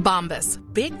 Yes. Bombas.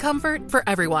 Big comfort for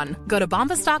everyone. Go to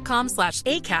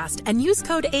bombas.com/ACAST and use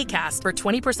code ACAST for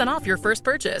 20% off your first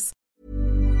purchase.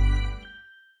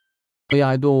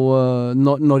 Jeg da,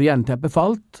 når jernteppet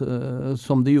falt,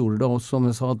 som det gjorde da, som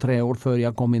jeg sa 3 år før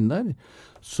jeg kom inn der,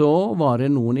 så var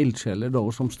det noen ildsjeler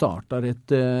da som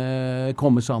startet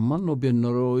komme sammen og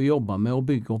begynner å jobbe med å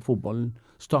bygge opp fotballen.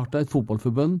 Startet et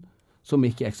fotballforbund som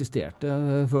ikke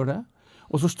eksisterte før det.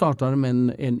 Og så startet de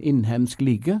med en innhemsk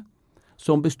liga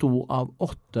som bestod av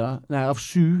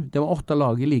 7, det var 8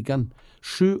 lag i ligaen.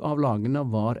 7 av lagene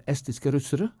var estiske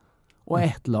russere, og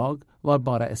 1 lag var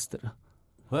bare estere.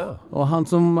 Ja. Og han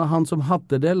som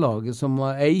hadde det laget, som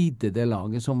eide det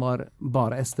laget som var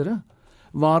bare estere,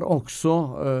 var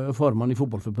også formann i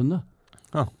fotballforbundet.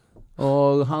 Ja.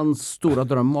 Og hans store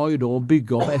drøm var jo da å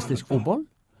bygge opp estisk fotball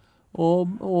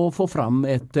og få fram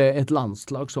et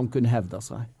landslag som kunne hevde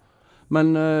seg.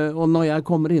 Men og når jeg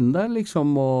kommer inn der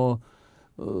liksom og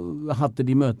hadde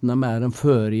de møtene mer enn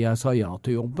før jeg sa ja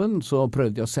til jobben, så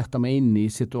prøvde jeg å sette meg inn i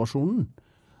situasjonen.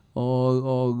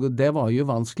 Og det var jo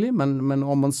vanskelig, men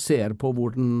om man ser på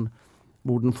hvordan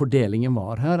fordelingen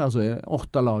var her, altså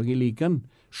 8 lag i ligaen,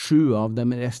 7 av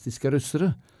dem estiske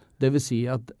russere, det vil si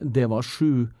at det var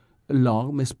 7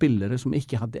 lag med spillere som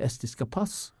ikke hadde estiske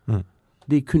pass.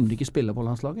 De kunne ikke spille på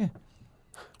landslaget.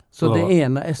 Så det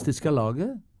ene estiske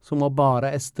laget, som var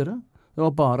bare estere, det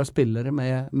var bare spillere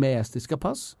med estiske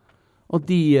pass, og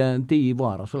de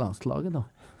var altså landslaget da.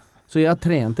 Så jeg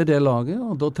trente det laget,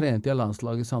 og da trente jeg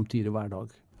landslaget samtidig hver dag.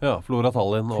 Ja, Flora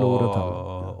Tallinn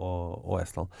og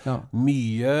Estland. Ja.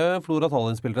 Mye Flora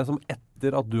Tallinn-spillere som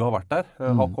etter at du har vært der,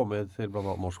 har kommet til blant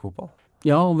annet norsk fotball.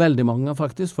 Ja, veldig mange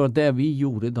faktisk, for det vi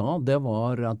gjorde da, det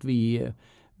var at vi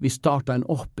startet en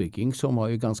oppbygging som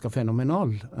var jo ganske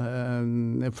fenomenal.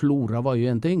 Flora var jo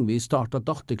en ting. Vi startet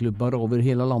datterklubber over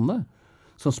hele landet,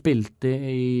 som spilte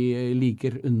i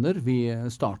liger under. Vi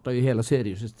startet jo hele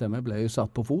seriesystemet, ble jo satt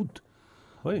på fot.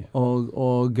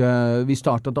 Og vi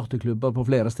startet datterklubber på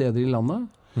flere steder i landet.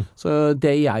 Så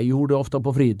det jeg gjorde ofte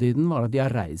på fritiden var at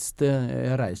jeg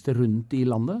reiste rundt i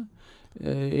landet,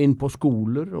 inn på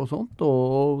skoler og sånt,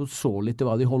 og så litt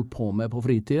hva de holdt på med på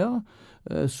fritida.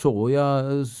 Så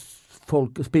jeg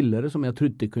spillere som jeg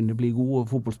trodde kunne bli gode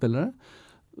fotballspillere.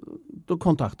 Da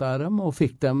kontaktet jeg dem og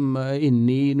fikk dem inn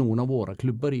i noen av våre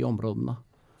klubber i områdene.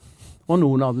 Og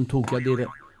noen av dem tok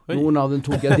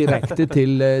jeg direkte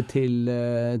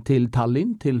til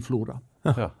Tallinn, til Flora.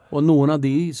 Ja. Og noen av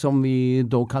de som vi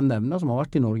da kan nevne, som har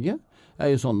vært i Norge,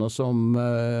 jo sånne som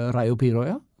Rayo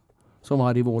Piroja, som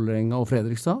var i Vålerenga og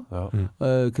Fredrikstad.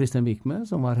 Kristian Vikme,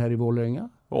 som var her i Vålerenga.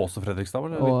 Og også Fredrikstad,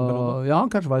 vel? Ja,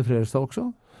 kanskje var i Fredrikstad også.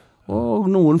 Og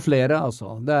noen flere,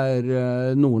 altså. Det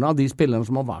noen av de spillerne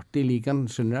som har vært i ligaen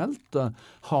generelt,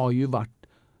 har jo vært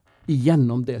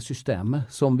gjennom det systemet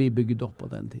som vi bygde opp på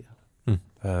den tiden.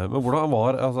 Men hvordan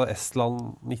var Estland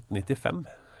 1995?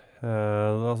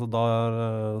 Da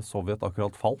Sovjet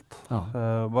akkurat falt. Ja.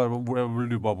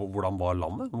 Hvordan var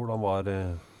landet? Hvordan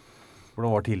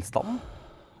var tilstanden?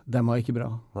 Den var ikke bra.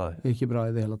 Nei. Ikke bra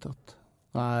i det hele tatt.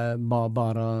 Nei,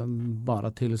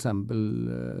 bare til eksempel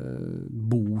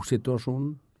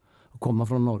bosituasjonen. Å komme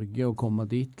fra Norge og komme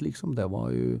dit, liksom. Det var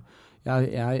jo...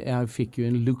 Jeg fikk jo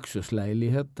en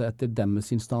luksusleilighet etter deres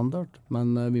standard,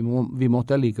 men vi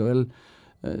måtte likevel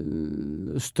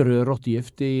strø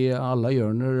råttgift i alle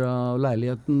hjørner av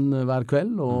leiligheten hver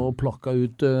kveld, og plukka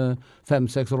ut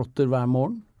 5-6 rotter hver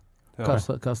morgen.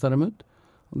 Kastet dem ut.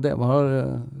 Det var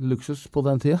luksus på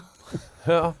den tiden.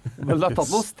 Ja, men det har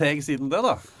tatt noen steg siden det,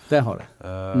 da. Det har det.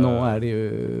 Nå er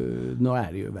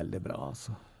det jo veldig bra,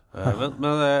 altså.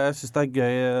 Men jeg synes det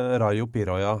gøy. Rayo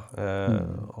Piroja,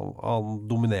 han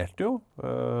dominerte jo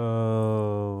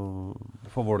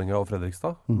for Vålerenga og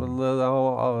Fredrikstad, men det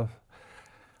var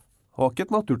ikke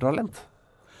et naturtalent.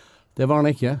 Det var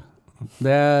han ikke.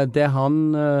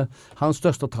 Hans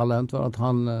største talent var at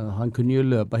han kunne jo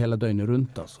løpe hele døgnet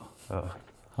rundt, altså. Ja.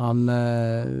 Han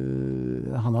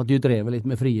hadde jo drevet litt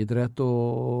med friidrett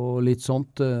og litt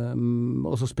sånt,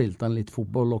 og så spilte han litt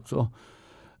fotball også.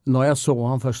 Når jeg så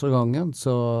han første gangen,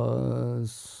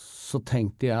 så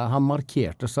tenkte jeg, han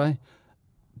markerte seg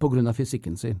på grunn av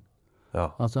fysikken sin. Ja.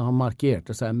 Altså han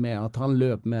markerte seg med at han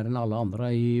løp mer enn alle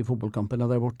andre i fotballkampene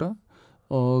der borte.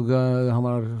 Og han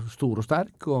var stor og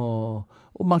sterk,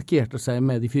 og markerte seg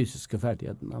med de fysiske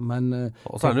ferdighetene.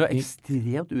 Og så er han jo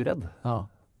ekstremt uredd. Ja.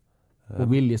 Og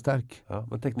viljesterk. Ja,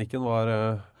 men teknikken var...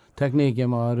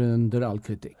 Teknikken var under all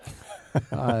kritikk.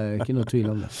 Ikke noe tvil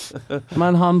om det.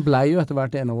 Men han ble jo etter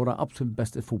hvert en av våre absolutt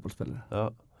beste fotballspillere.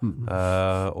 Ja.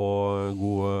 Og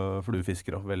gode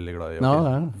fluefiskere, veldig glad i å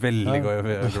Veldig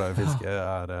glad i å fiske.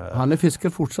 Han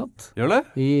fisker fortsatt. Gjør det?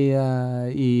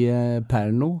 I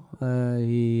Pärnu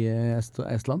i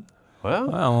Estland. Ja,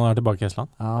 han tilbake i Estland.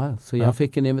 Ja, så jeg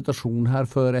fikk en invitasjon her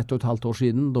for 1,5 år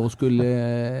siden. Da skulle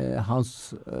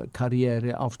hans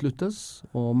karriere avsluttes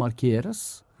og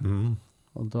markeres.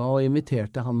 Og da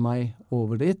inviterte han meg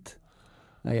over dit.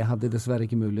 Jeg hadde dessverre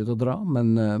ikke mulighet til å dra,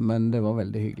 men det var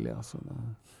veldig hyggelig, altså.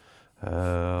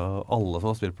 Alle som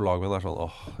har spilt på lag med er sånn,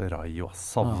 Rayo,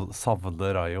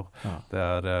 savner Rayo. Ja.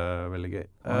 Det veldig gøy.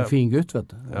 En fin gutt, vet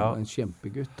du. Ja. En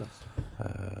kjempegutt, altså.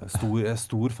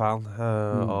 Stor fan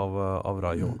av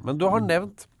Rayo. Men du har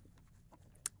nevnt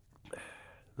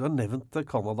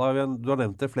Canada, du har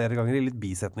nevnt det flere ganger i litt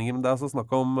bisetninger, men det er altså snakk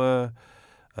om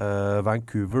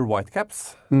Vancouver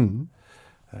Whitecaps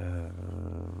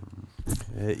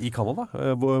i Canada.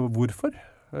 Hvorfor?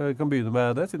 Kan begynne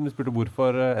med det, siden vi spurte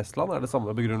hvorfor Estland. Det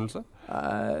samme begrunnelse?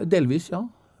 Delvis, ja.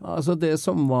 Altså det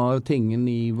som var tingen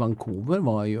i Vancouver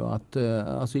var jo at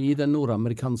altså i den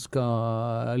nordamerikanske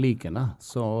ligene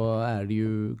så det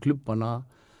jo klubbene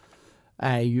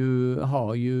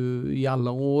har jo i alle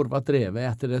år vært drevet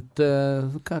etter et,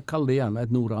 kall det gjerne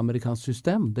et nordamerikansk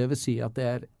system. Det vil si at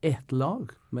det ett lag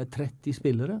med 30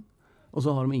 spillere, og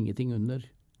så har de ingenting under.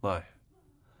 Nei.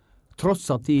 Tross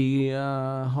at de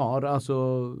har altså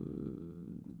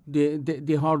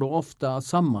de har da ofte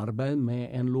samarbeid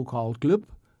med en lokal klubb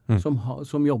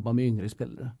som jobber med yngre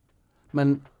spillere.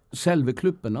 Men selve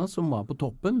klubbene som var på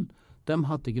toppen, de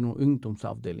hadde ikke noen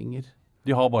ungdomsavdelinger.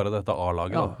 De har bare dette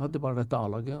A-laget? Ja, hadde bare dette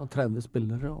A-laget, og 30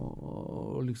 spillere,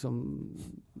 og liksom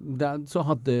så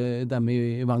hadde de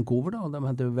i Vancouver da, og de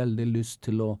hadde veldig lyst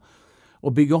til å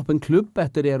bygge opp en klubb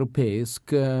etter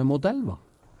europeisk modell, va?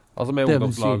 Altså med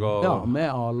ungdomslag og... Ja, med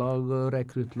A-lag,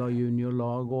 rekruttlag,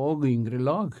 juniorlag og yngre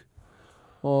lag.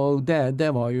 Og det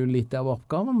var jo litt av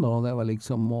oppgaven da, det var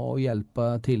liksom å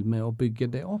hjelpe til med å bygge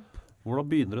det opp. Hvordan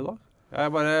begynner det da?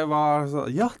 Jeg bare var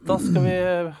sånn, ja, da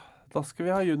Da skal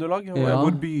vi ha juniorlag. Ja.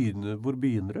 Hvor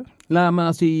begynner du? Nei, men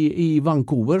altså i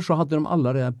Vancouver så hadde de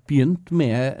allerede begynt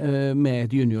med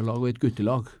et juniorlag og et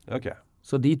guttelag. Ok.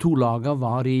 Så de to lagene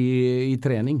var i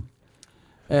trening.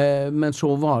 Men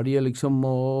så var det liksom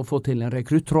å få til en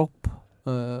rekrutttropp,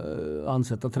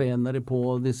 ansette trenere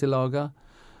på disse lagene,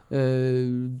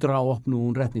 dra opp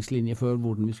noen retningslinjer for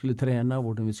hvordan vi skulle trene,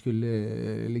 hvordan vi skulle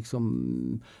liksom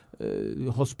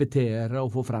hospitere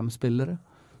og få frem spillere.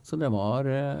 Så det var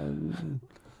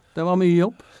mye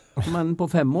jobb. Men på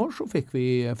 5 år så fikk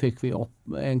vi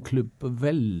opp en klubb,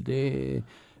 veldig,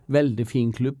 veldig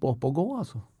fin klubb opp å gå,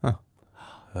 altså. Ja.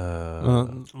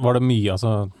 Var det mye,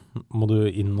 altså, må du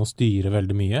inn og styre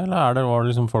veldig mye, eller var det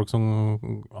liksom folk som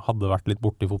hadde vært litt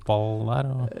borte i fotball der?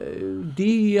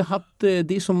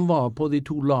 De som var på de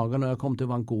to lagene når jeg kom til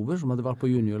Vancouver, som hadde vært på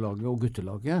juniorlaget og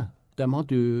guttelaget, de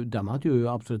hadde jo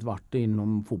absolutt vært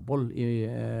innom fotball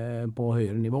på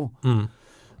høyere nivå.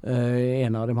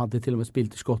 En av dem hadde til og med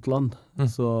spilt i Skottland,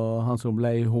 så han som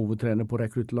ble hovedtrener på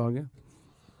rekruttlaget,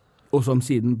 og som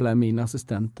siden ble mine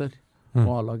assistenter på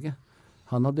A-laget.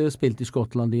 Han hadde spilt i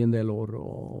Skottland i en del år,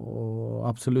 og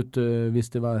absolutt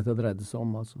visste hva det dreide seg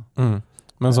om. Altså.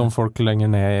 Men som folk lenger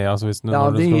ned? Altså hvis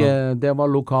det var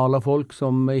lokale folk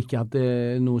som ikke hadde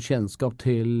noe kjennskap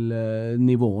til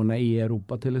nivåene i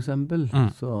Europa, til eksempel.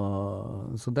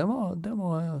 Så det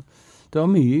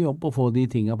var mye jobb å få de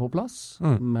tingene på plass,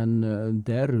 men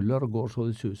det ruller og går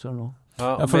så det suser nå.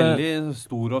 Ja, veldig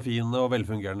stor og fin og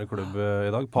velfungerende klubb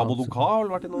i dag. Pamo Duka har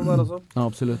vel vært innom der også? Ja,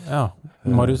 absolutt. Ja.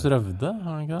 Marius Røvde,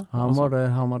 har han ikke det?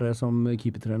 Han var det som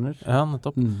keepertrener. Ja,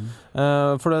 nettopp.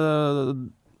 For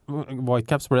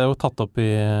Whitecaps ble jo tatt opp i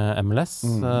MLS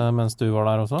mens du var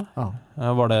der også. Ja.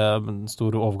 Var det en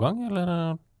stor overgang,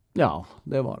 eller? Ja,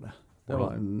 det var det. Det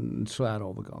var en svær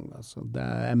overgang. Altså.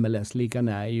 MLS-ligaen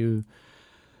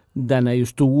den er jo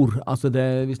stor. Altså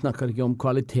vi snakker ikke om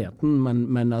kvaliteten,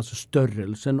 men altså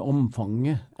størrelsen,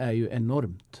 omfanget er jo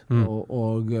enormt.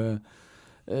 Og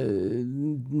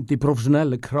de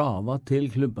profesjonelle kravene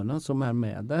til klubbene som er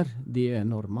med der, de er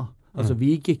enorme. Altså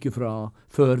vi gikk jo fra,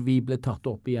 før vi ble tatt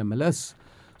opp i MLS,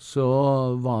 så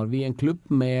var vi en klubb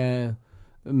med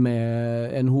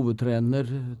en hovedtrener,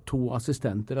 2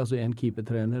 assistenter, altså en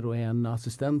keepertrener og en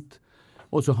assistent,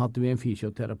 og så hadde vi en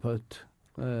fysioterapeut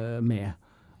med.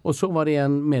 Og så var det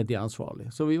en medieansvarlig.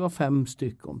 Så vi var 5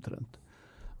 stykker omtrent.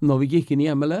 Når vi gikk inn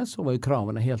i MLS, så var jo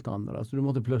kravene helt andre. Altså, du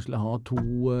måtte plutselig ha 2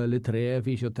 eller 3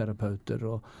 fysioterapeuter,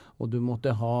 og du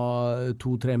måtte ha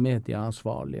 2-3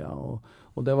 medieansvarlige,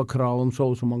 og det var krav om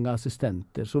så mange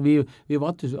assistenter. Så vi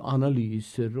var til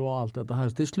analyser og alt dette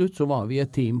her. Til slutt så var vi et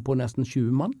team på nesten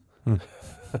 20 mann.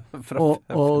 Og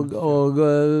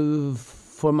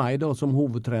for meg da, som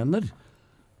hovedtrener,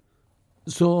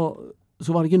 så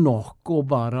var det ikke nok å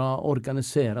bare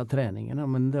organisere treningene,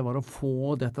 men det var å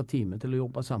få dette teamet til å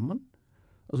jobbe sammen.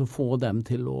 Altså få dem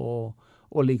til å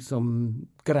liksom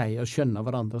greie å skjønne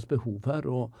hverandres behov her,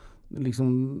 og liksom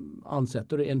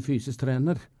ansetter en fysisk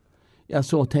trener. Ja,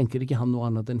 så tenker ikke han noe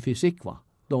annet enn fysikk, va?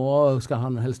 Da skal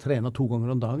han helst trene 2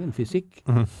 ganger om dagen, fysikk.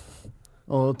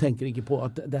 Og tenker ikke på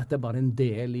at dette er bare en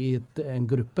del i en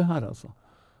gruppe her, altså.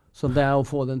 Så det å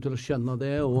få dem til å skjønne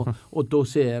det, og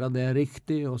dosere det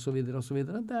riktig, og så videre,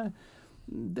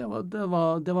 det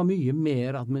var mye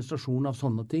mer administrasjon av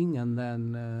sånne ting enn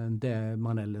det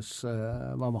man ellers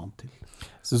var vant til.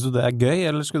 Synes du det er gøy,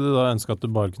 eller skulle du da ønske at du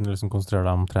bare kunne liksom konsentrere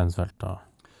deg om treningsfeltet?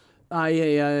 Nei,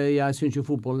 jeg synes jo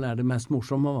fotballen er det mest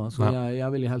morsomme, så jeg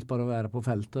vil helst bare være på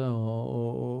feltet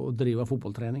og drive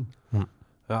fotballtrening.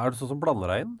 Ja, er du sånn som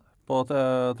blander deg inn på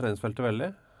treningsfeltet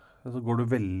veldig? Så går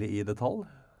du veldig i detalj?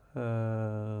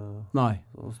 Nei.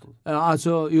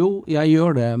 Altså, jo, jeg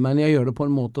gjør det, men jeg gjør det på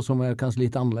en måte som er kanskje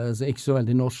litt annerledes, ikke så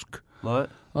veldig norsk. Nei.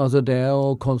 Altså det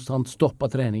å konstant stoppe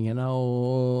treningene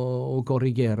og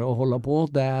korrigere og holde på,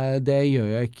 det gjør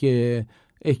jeg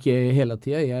ikke hele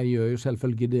tiden. Jeg gjør jo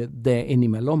selvfølgelig det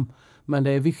innimellom, men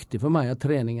det er viktig for meg at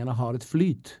treningene har et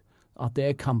flyt, at det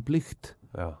er kamplikt.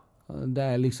 Ja. Det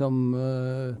er liksom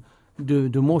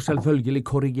du må selvfølgelig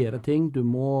korrigere ting, du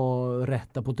må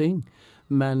rette på ting,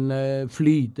 men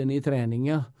flyten i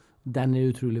treningen, den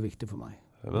er utrolig viktig for meg.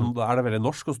 Men er det veldig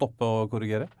norsk å stoppe og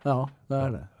korrigere? Ja, det er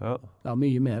det. Ja. Det er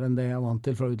mye mer enn det jeg er vant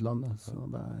til fra utlandet. Så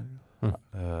det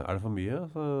er det for mye?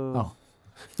 Så... Ja.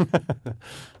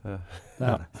 Det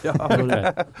er det. Ja,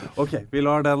 ok, vi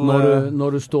lar den...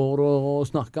 Når du står og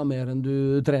snakker mer enn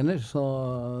du trener, så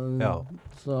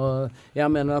jeg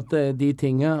mener at de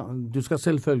tingene, du skal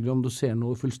selvfølgelig, om du ser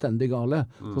noe fullstendig gale,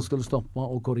 så skal du stoppe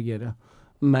og korrigere.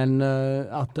 Men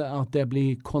at det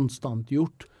blir konstant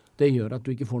gjort, Det gjør at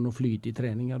du ikke får noe flyt i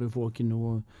treninger, du får ikke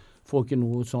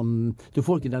noe sånn, du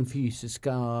får ikke den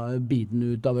fysiske biten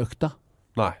ut av økta.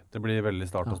 Nei, det blir veldig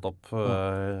start og stopp.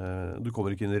 Du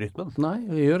kommer ikke inn i rytmen. Nei,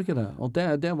 jeg gjør ikke det. Og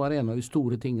det var en av de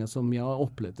store tingene som jeg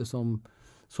opplevde som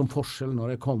forskjell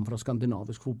når jeg kom fra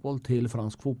skandinavisk fotball til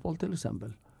fransk fotball, til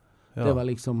eksempel. Ja. Det var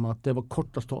liksom at det var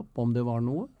kort og stopp, om det var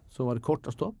noe, så var det kort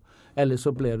og stopp. Eller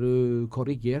så ble du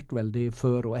korrigert veldig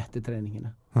før og etter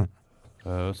treningene.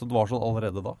 Så det var sånn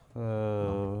allerede da,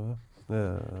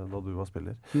 da du var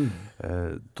spiller.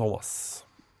 Thomas.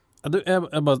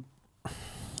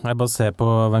 Jeg bare ser på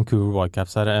Vancouver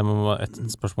Whitecaps her. Jeg må et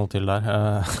spørsmål til der.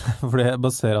 Fordi jeg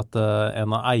bare ser at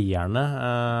en av eierne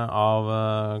av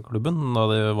klubben, da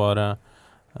det var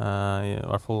i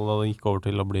hvert fall da det gikk over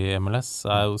til å bli MLS,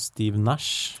 jo Steve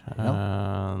Nash.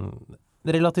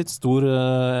 Relativt stor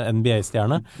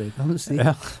NBA-stjerne. Det kan du si.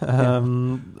 Ja.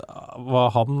 Var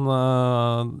han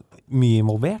mye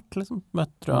involvert, liksom?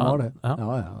 Møtte han var det. Ja.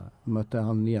 Møtte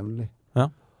han jevnlig. Ja.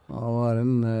 Han var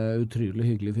en utrolig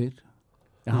hyggelig fyr.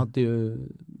 Jeg hadde jo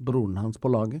broren hans på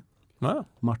laget.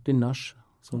 Martin Nash,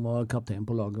 som var kaptein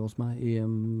på laget hos meg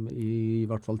i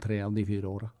hvert fall 3 av de 4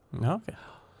 årene. Ja, ok.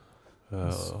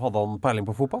 Hadde han peiling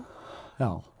på fotball?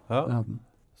 Ja. Det hadde han.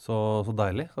 Så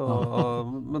deilig.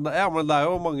 Men det er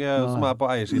jo mange som på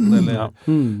eiersiden eller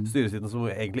styresiden som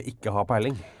egentlig ikke har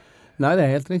peiling. Nei, det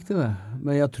helt riktig det.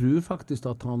 Men jeg tror faktisk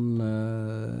at han,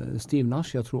 Steve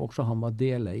Nash, jeg tror også han var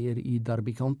deleier i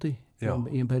Derby County i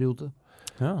en periode.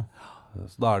 Ja.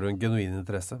 Så da det jo en genuin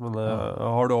interesse. Men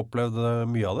har du opplevd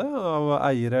mye av det? Av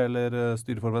eiere eller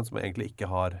styreformenn som egentlig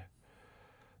ikke har,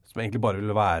 som egentlig bare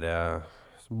vil være,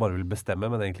 som bare vil bestemme,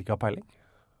 men egentlig ikke har peiling?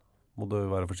 Må du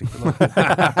være forsiktig nå.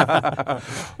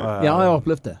 Ja, jeg har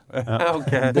opplevd det.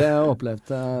 Okay. Det har jeg opplevd.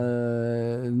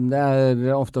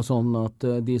 Det ofte sånn at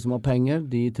de som har penger,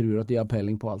 de tror at de har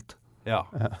peiling på alt. Ja.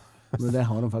 Men det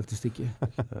har de faktisk ikke.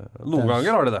 Noen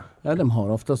ganger har de det. Ja, de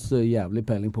har oftest jævlig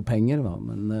peiling på penger,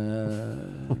 men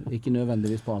ikke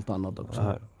nødvendigvis på alt annet også.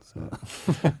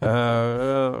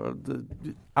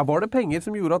 Var det penger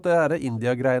som gjorde at det her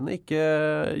India-greiene ikke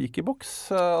gikk i boks?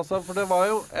 Altså, for det var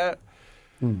jo...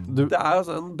 Det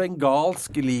jo en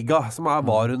bengalsk liga som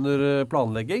var under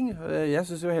planlegging. Jeg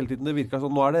synes jo hele tiden det virket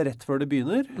sånn, nå det rett før det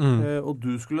begynner, og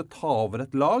du skulle ta over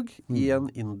et lag i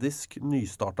en indisk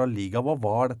nystartet liga. Hva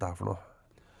var dette her for noe?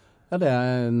 Ja, det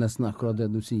nesten akkurat det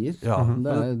du sier. Ja.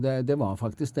 Det var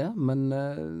faktisk det, men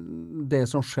det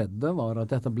som skjedde var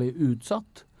at dette ble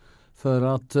utsatt, for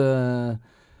at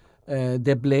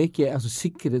det ble ikke, altså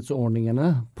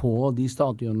sikkerhetsordningene på de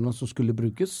stadionene som skulle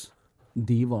brukes,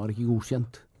 de var ikke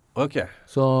godkjent. Ok.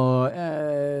 Så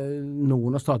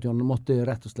noen av stadionene måtte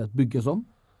rett og slett bygges om,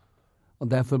 og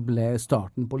derfor ble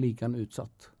starten på ligaen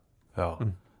utsatt. Ja.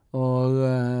 Og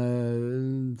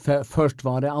først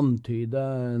var det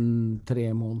antydet 3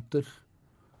 måneder,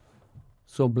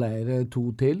 så ble det 2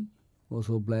 til, og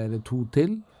så ble det 2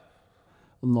 til,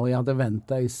 og når jeg hadde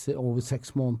ventet i over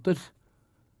 6 måneder,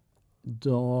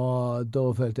 da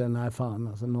følte jeg, nei faen,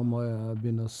 altså, nå må jeg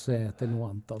begynne å se etter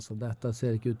noe annet, altså. Dette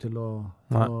ser ikke ut til å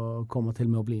komme til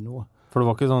med å bli noe. For det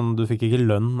var ikke sånn, du fikk ikke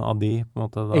lønn av de, på en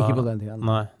måte? Da... Ikke på den tiden.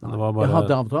 Nei, det var bare... Jeg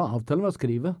hadde avtalen med å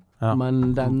skrive,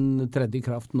 men den tredje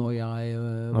kraft når jeg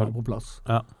var på plass.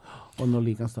 Ja. Og når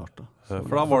ligaen startet.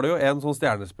 For da var det jo en sånn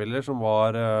stjernespiller som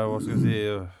var, hva skal vi si...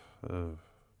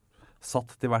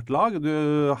 satt til hvert lag.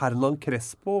 Hernan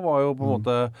Crespo var jo på en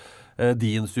måte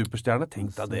din superstjerne. Tenk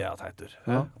deg det, Teitur.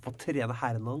 Få trene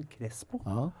Hernan Crespo.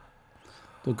 Ja.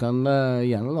 Du kan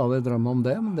gjerne la deg drømme om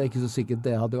det, men det ikke så sikkert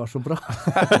det hadde vært så bra.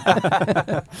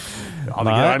 Hadde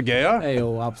ikke vært gøy, ja?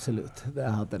 Jo, absolutt. Det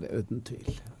hadde det uten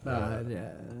tvil.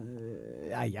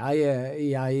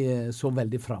 Jeg så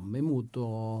veldig frem imot å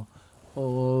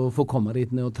få komme dit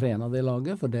ned og trene det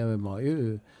laget, for det var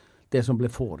jo det som ble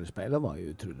forespeilet var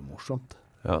jo utrolig morsomt.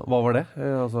 Ja, hva var det?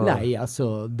 Nei,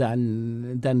 altså,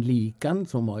 den ligaen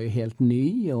som var jo helt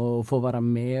ny, og få være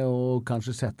med og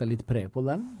kanskje sette litt pre på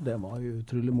den, det var jo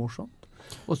utrolig morsomt.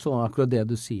 Og så akkurat det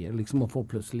du sier, liksom å få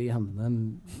plutselig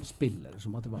en spiller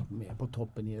som hadde vært med på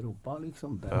toppen i Europa,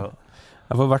 liksom.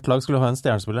 For hvert lag skulle ha en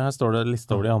stjernespiller. Her står det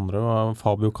liste over de andre.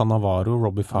 Fabio Cannavaro,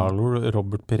 Robbie Fowler,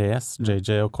 Robert Pires,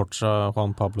 JJ Okocha,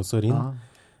 Juan Pablo Sorin.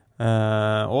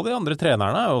 Og de andre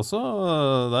trenerne jo også,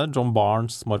 det John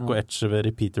Barnes, Marco Echeverri,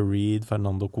 Peter Reed,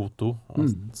 Fernando Couto,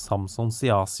 Samson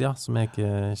Siasia, som jeg ikke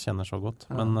kjenner så godt.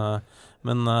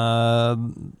 Men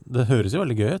det høres jo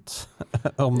veldig gøy ut,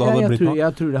 om det hadde blitt noe.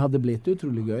 Jeg tror det hadde blitt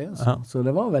utrolig gøy, altså. Så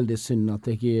det var veldig synd at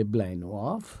det ikke ble noe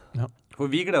av. Ja. For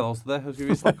vi gleder oss til det.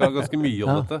 Vi snakket ganske mye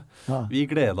om dette. Vi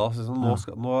gleder oss.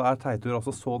 Liksom, nå Teitur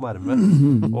altså så nærme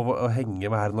å henge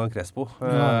med Hernan Crespo.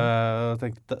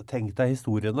 Tenk deg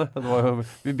historiene.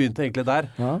 Vi begynte egentlig der,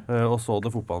 og så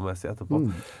det fotballmessig etterpå.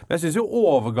 Men jeg synes jo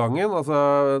overgangen,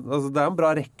 altså det en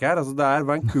bra rekke her. Altså, det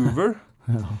Vancouver,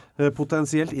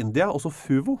 potensielt India, og så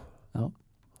Fuvo.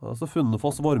 Altså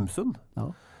Funnefoss, Vormsund.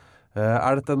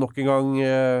 Dette nok en gang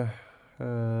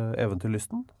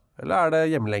eventyrlysten? Eller det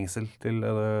hjemlengsel til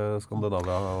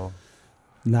Skandinavia?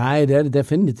 Nei, det det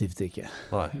definitivt ikke.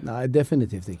 Nei,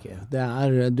 definitivt ikke.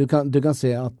 Du kan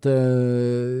se at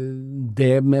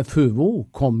det med Fuvo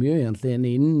kom jo egentlig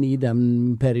inn i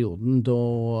den perioden da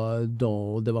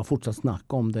det var fortsatt snakk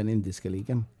om den indiske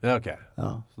ligaen. Ja, ok.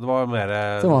 Ja. Så det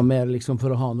var mer liksom for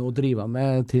å ha noe å drive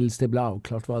med tills det ble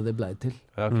avklart hva det ble til.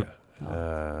 Ja, ok.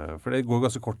 For det går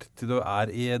ganske kort til du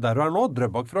der du nå,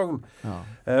 Drøbak-Frogn.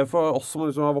 For oss som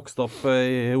liksom har vokst opp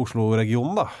i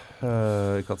Oslo-regionen da,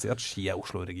 vi kan si at Ski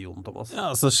Oslo-regionen, Thomas. Ja,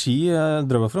 altså Ski,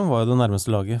 Drøbak-Frogn var jo det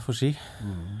nærmeste laget for Ski.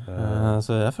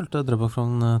 Så jeg følte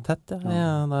Drøbak-Frogn tett da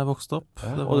jeg vokste opp.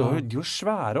 Og de var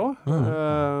svære også.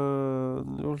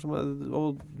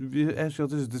 Og jeg synes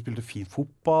at de spilte fin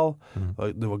fotball.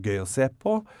 Det var gøy å se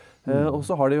på. Og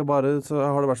så har det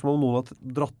vært som om noen har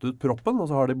dratt ut proppen, og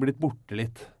så har de blitt borte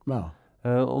litt.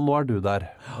 Og nå du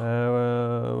der.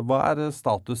 Hva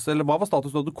status, eller hva var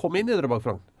status da du kom inn i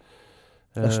Drøbak-Frogn?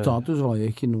 Status var jo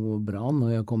ikke noe bra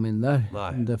når jeg kom inn der.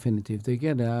 Definitivt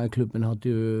ikke. Klubben hadde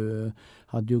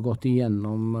jo gått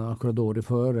igjennom akkurat året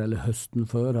før, eller høsten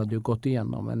før, hadde jo gått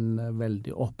igjennom en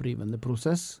veldig opprivende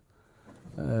prosess,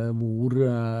 hvor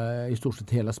i stort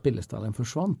sett hele spillestallen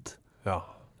forsvant. Ja.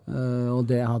 Og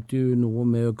det hadde jo noe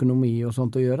med økonomi og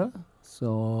sånt å gjøre. Så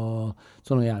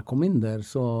når jeg kom inn der,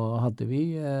 så hadde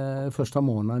vi første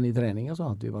måneden i treningen, så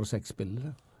hadde vi bare 6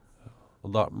 spillere.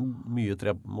 Og da mye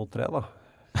 3 mot 3 da?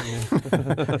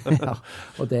 Ja,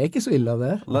 og det ikke så ille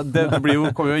det. Det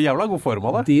kommer jo jævla god form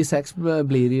av det. De 6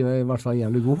 blir i hvert fall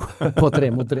jævlig god på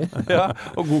 3 mot 3. Ja,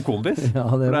 og god kondis. Ja,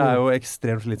 for det jo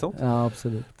ekstremt slitsomt. Ja,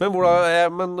 absolutt.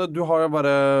 Men du har jo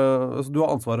bare, du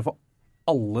har ansvaret for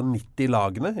alle 90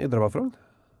 lagene i Drøbak-Frogn?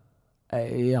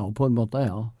 Ja, på en måte,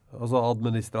 ja. Altså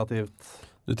administrativt?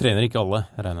 Du trener ikke alle,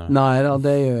 regner jeg. Nei,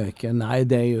 det gjør jeg ikke. Nei,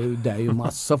 det jo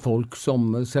masse folk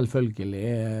som selvfølgelig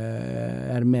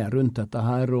med rundt dette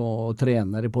her, og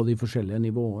trener på de forskjellige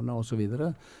nivåene og så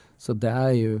videre. Så det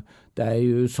jo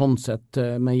sånn sett,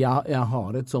 men jeg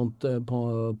har et sånt,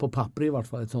 på papir i hvert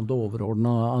fall, et sånt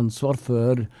overordnet ansvar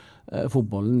for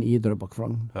fotballen i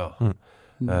Drøbak-Frogn. Ja.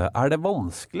 Det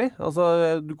vanskelig?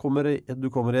 Altså, du kommer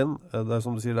inn, det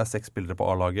som du sier, det 6 spillere på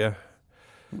A-laget.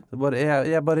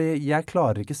 Jeg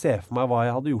klarer ikke se for meg hva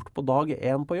jeg hadde gjort på dag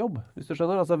 1 på jobb, hvis du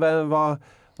skjønner. Altså,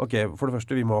 ok, for det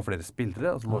første, vi må ha flere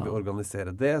spillere, så må vi organisere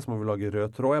det, så må vi lage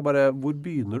rød tråd. Hvor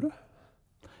begynner du?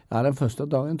 Ja, den første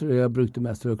dagen tror jeg brukte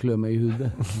mest for å klø meg i hodet.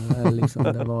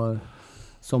 Det var,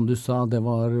 som du sa, det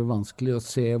var vanskelig å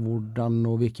se hvordan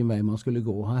og hvilken vei man skulle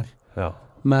gå her. Ja.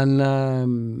 Men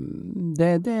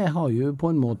det har jo på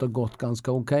en måte gått ganske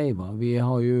ok, va?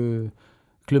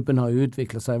 Klubben har jo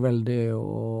utviklet seg veldig,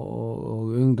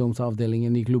 og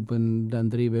ungdomsavdelingen i klubben, den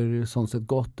driver sånn sett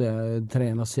godt,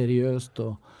 trener seriøst,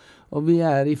 og vi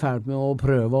i ferd med å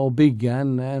prøve å bygge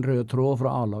en rød tråd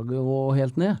fra A-laget og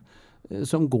helt ned,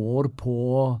 som går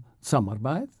på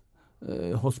samarbeid,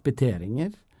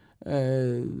 hospiteringer,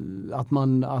 at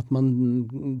man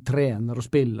trener og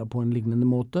spiller på en lignende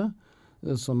måte,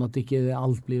 sånn at ikke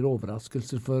alt blir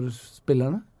overraskelser for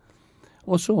spillerne.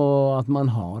 Og så at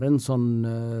man har en sånn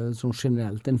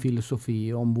generelt en filosofi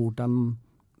om hvordan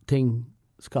ting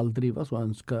skal drives,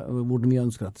 og hvordan vi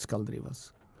ønsker at det skal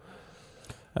drives.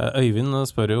 Øyvind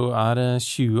spør jo,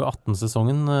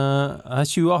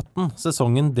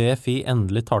 2018-sesongen DFI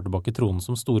endelig tar tilbake tronen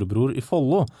som storebror i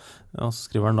Follo? Ja, så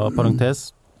skriver han da,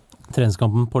 parentes,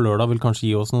 treningskampen på lørdag vil kanskje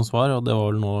gi oss noen svar, og det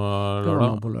var vel nå lørdag? Det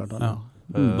var på lørdag, ja.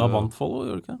 Da vant Follo,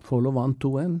 gjorde det ikke det? Follo vant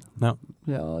 2-1.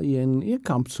 Ja, i en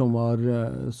kamp som var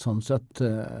sånn sett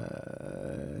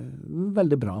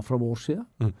veldig bra fra vår side.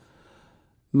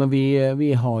 Men vi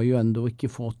har jo enda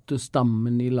ikke fått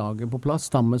stammen i laget på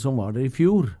plass. Stammen som var der i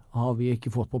fjor har vi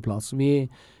ikke fått på plass. Vi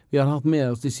har hatt med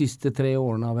oss de siste 3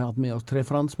 årene, har vi hatt med oss 3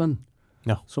 franskmenn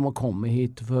som har kommet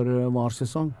hit for hver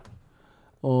sesong.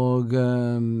 Og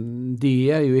de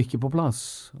jo ikke på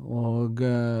plass, og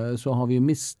så har vi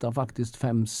mistet faktisk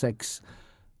 5-6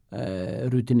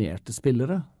 rutinerte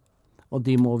spillere, og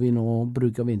de må vi nå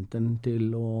bruke vinteren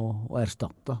til å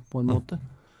erstatte på en måte,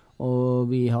 og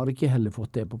vi har ikke heller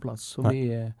fått det på plass, så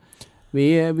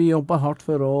Vi jobber hardt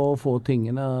for å få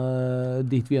tingene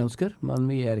dit vi ønsker, men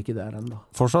vi ikke der ennå.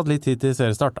 Fortsatt litt tid til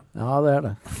seriestart, da. Ja, det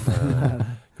det.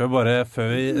 Kan vi bare,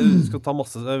 før vi skal ta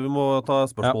masse, vi må ta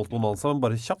spørsmål til Bonanza, men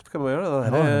bare kjapt kan vi gjøre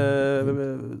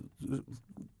det.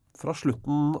 Fra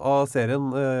slutten av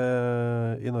serien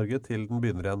i Norge til den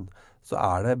begynner igjen, så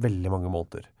det veldig mange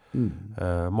måneder.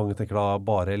 Mange tenker da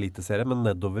bare eliteserie, men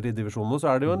nedover i divisjonene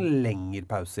så det jo en lengre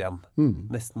pause igjen.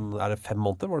 Nesten, det 5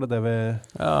 måneder, var det vi...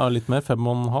 Ja, litt mer,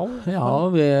 5,5. Ja,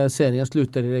 serien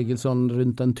slutter i regel sånn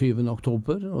rundt den 20.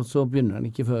 oktober, og så begynner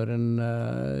den ikke før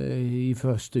i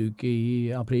første uke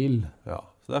i april. Ja,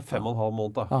 så det 5,5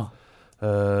 måneder. Ja.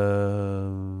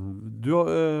 Du,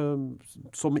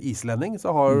 som islending, så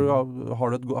har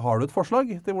du et forslag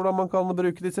til hvordan man kan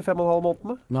bruke disse 5,5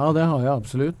 månedene? Ja, det har jeg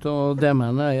absolutt, og det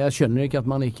mener jeg skjønner ikke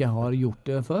at man ikke har gjort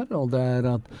det før, og det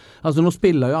at, altså nå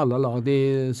spiller jo alle lag, de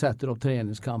setter opp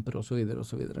treningskamper og så videre og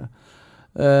så videre.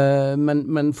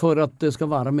 Men for at det skal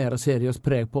være mer seriøst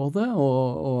preg på det,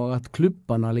 og at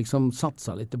klubbene liksom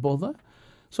satser litt på det,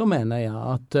 så mener jeg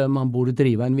at man burde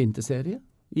drive en vinterserie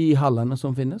i hallene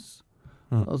som finnes.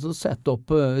 Altså sette opp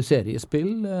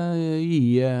seriespill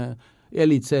i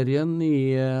elitserien,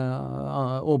 i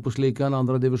Obos-ligaen,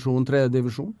 2. divisjon, 3.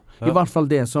 divisjon. Ja. I hvert fall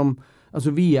det som,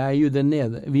 altså vi jo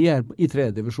vi i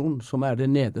 3. divisjon, som det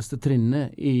nederste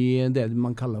trinnet i det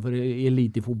man kaller for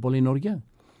elitefotball i Norge.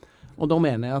 Og da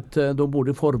mener jeg at da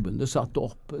burde forbundet satt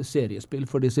opp seriespill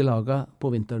for disse lagene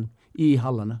på vinteren i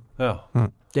hallene. Ja.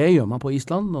 Det gjør man på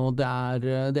Island, og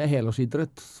det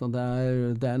helårsidrett, så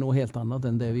det noe helt annet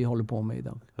enn det vi holder på med i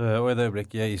dag. Og i det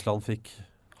øyeblikket Island fikk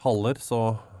haller,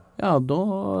 så... Ja,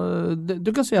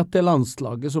 du kan si at det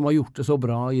landslaget som har gjort det så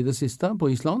bra i det siste på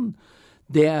Island,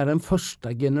 det den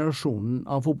første generasjonen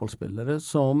av fotballspillere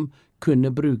som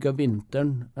kunne bruke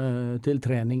vinteren til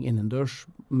trening innendørs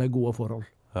med gode forhold.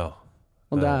 Ja.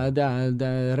 Og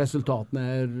resultatene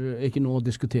ikke noe å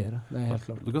diskutere, det helt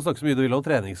klart. Du kan snakke så mye du vil om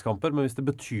treningskamper, men hvis det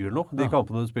betyr noe, de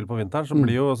kampene du spiller på vinteren, så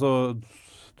blir jo altså,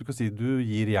 du kan si du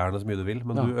gir jernet så mye du vil,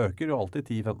 men du øker jo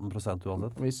alltid 10-15%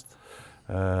 uansett. Visst.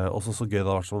 Også så gøy det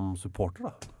har vært som supporter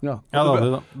da. Ja,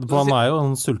 han jo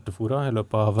en sultefora i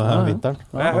løpet av vinteren.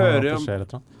 Jeg hører jo,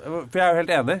 for jeg jo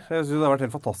helt enig, jeg synes det har vært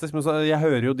helt fantastisk, men jeg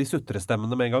hører jo de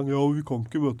sutrestemmene med en gang. Ja, vi kan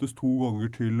ikke møtes 2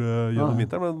 ganger til gjennom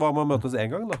vinteren, men hva må møtes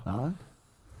 1 gang da? Ja.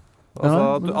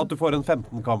 Altså at du får en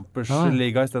 15-kampers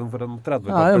liga i stedet for en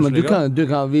 30-kampers liga. Ja,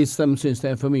 men hvis de synes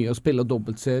det for mye å spille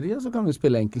dobbeltserie, så kan vi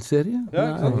spille enkeltserie. Ja,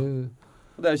 ikke sant?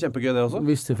 Det jo kjempegøy det også.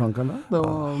 Hvis de fanker det. Da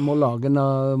må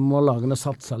lagene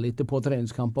satse litt på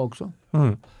treningskamper også.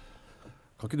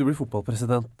 Kan ikke du bli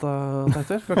fotballpresident,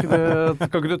 Teitur? Kan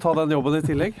ikke du ta den jobben i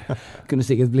tillegg? Kunne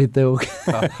sikkert blitt det også.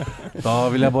 Ja. Da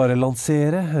vil jeg bare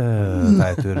lansere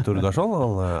Teitur Tordarsson.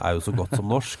 Han jo så godt som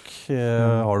norsk.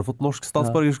 Har du fått norsk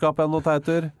statsborgerskap ennå,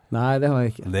 Teitur? Nei, det har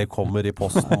jeg ikke. Det kommer i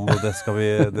posten, og det skal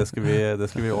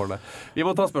vi ordne. Vi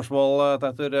må ta spørsmål,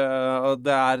 Teitur.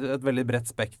 Det et veldig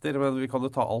bredt spekter, men vi kan jo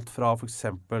ta alt fra for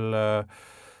eksempel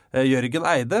Jørgen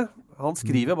Eide. Han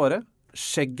skriver bare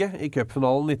skjegget i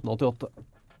cupfinalen 1988.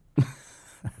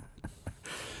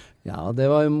 Ja, det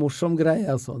var en morsom greie,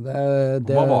 altså.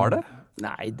 Hva var det?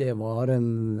 Nei, det var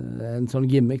en sånn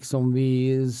gimmick som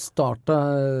vi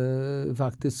startet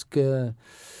faktisk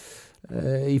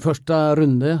i første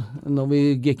runde, når vi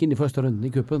gikk inn i første runden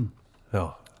i kuppen.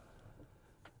 Ja.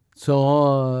 Så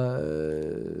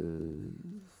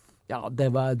ja,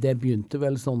 det begynte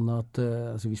vel sånn at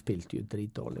altså vi spilte jo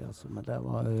dritdårlig, altså, men det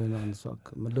var jo en annen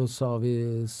sak. Men da sa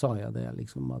jeg det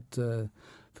liksom at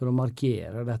for å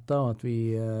markere dette, at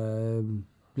vi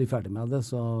blir ferdig med det,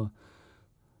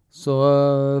 så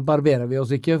barberer vi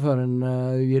oss ikke før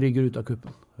vi rygger ut av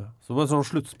kuppen. Ja. Som en sånn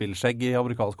sluttspillskjegg i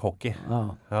amerikansk hockey.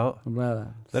 Ja. Det ble det.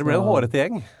 Dere ble en hårete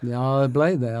gjeng. Ja, det ble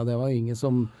det. Ja, det var ingen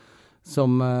som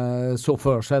så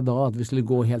for seg da at vi skulle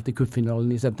gå helt til kuppfinalen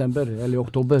i september, eller i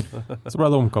oktober. Så ble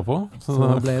det omkamp også.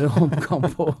 Så ble det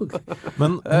omkamp også.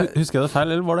 Men husker jeg det feil,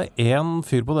 eller var det en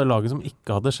fyr på det laget som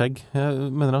ikke hadde skjegg?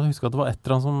 Jeg mener jeg husker at det var et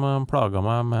eller annet som plaget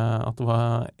meg med at det var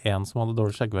en som hadde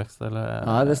dårlig skjeggvekst, eller...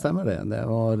 Ja, det stemmer det.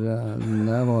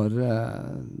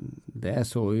 Det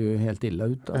så jo helt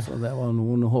ille ut, altså. Det var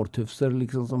noen hårtufser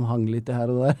liksom som hang litt her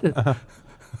og der.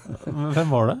 Hvem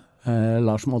var det?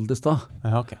 Lars Moldestad.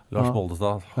 Ja, ok. Lars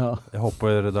Moldestad. Ja. Jeg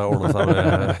håper det har ordnet seg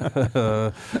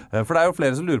med... For det jo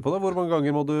flere som lurer på det. Hvor mange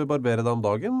ganger må du barbere deg om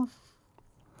dagen?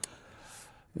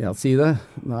 Ja, si det.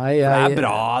 Nei,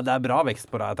 det bra vekst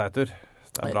på deg, Teitur.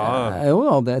 Det bra. Jo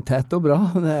da, det tett og bra.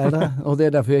 Det det. Og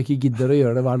det derfor jeg ikke gidder å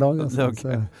gjøre det hver dag. Altså. Det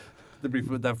okay.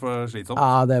 Det for slitsomt?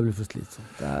 Ja, det blir for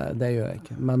slitsomt. Det gjør jeg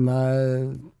ikke. Men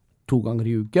 2 ganger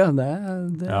i uke,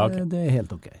 det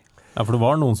helt ok. Ja, for det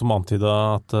var noen som antydet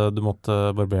at du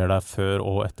måtte barbere deg før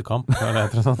og etter kamp,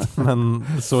 men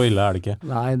så ille det ikke.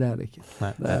 Nei, det det ikke.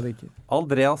 Nei. Det det ikke.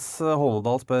 Andreas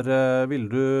Holmedal spør, ville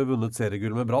du vunnet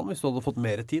seriegull med Brann hvis du hadde fått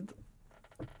mer tid?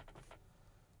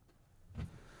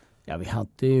 Ja, vi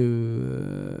hadde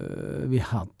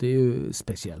jo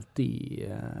spesielt i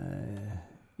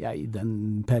den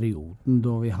perioden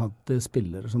da vi hadde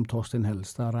spillere som Torstein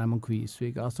Helstad, Raymond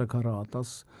Kvisvik, Astra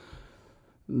Karatas.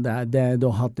 Da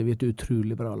hadde vi et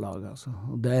utrolig bra lag, altså.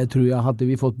 Og det tror jeg,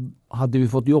 hadde vi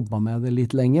fått jobba med det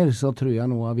litt lenger, så tror jeg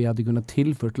nå at vi hadde kunnet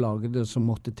tilført laget det som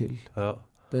måtte til. Ja.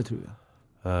 Det tror jeg.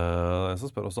 Jeg så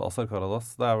spør også Asar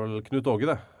Karadas. Det vel Knut Åge,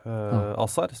 det.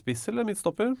 Asar, spiss eller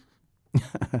midtstopper?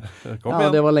 Ja,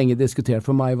 det var lenge diskutert.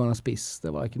 For meg var han spiss,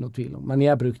 det var ikke noe tvil om. Men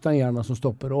jeg brukte han gjerne som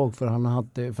stopper også, for han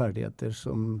hadde ferdigheter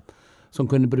som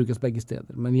kunne brukes begge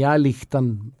steder. Men jeg likte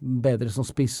han bedre som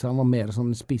spiss. Han var mer som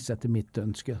en spiss etter mitt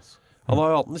ønske. Han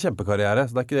har jo hatt en kjempekarriere,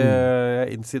 så det ikke,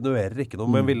 jeg insinuerer ikke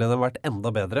noe, men ville den vært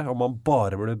enda bedre om han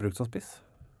bare ble brukt som spiss?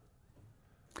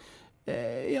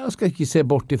 Jeg skal ikke se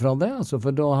bort ifra det, altså,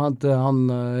 for da hadde han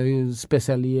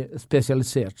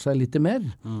spesialisert seg litt mer.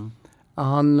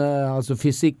 Altså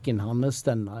fysikken hans,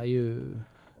 den jo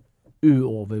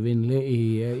uovervinnelig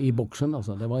i boksen,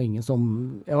 altså. Det var ingen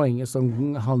som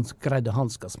greide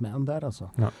hanskes med han der, altså.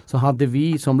 Ja. Så hadde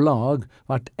vi som lag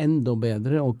vært enda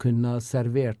bedre og kunne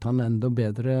servert han enda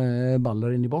bedre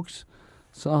baller inn i boks,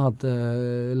 så hadde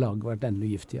laget vært enda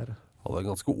giftigere. Han var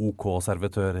en ganske OK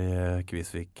servitør i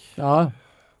Kvisvik. Ja.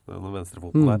 Den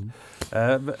venstrefoten der.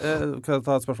 Kan jeg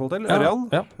ta et spørsmål til? Ørjan?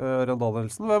 Ja. Ørjan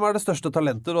Danielsen. Hvem det største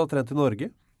talentet du har trent i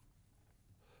Norge?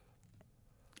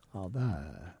 Ja, det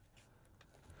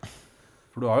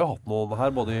For du har jo hatt noen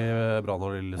her, både i Brann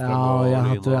og Lillestrøm. Ja,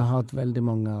 jeg har hatt veldig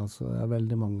mange,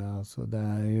 altså. Det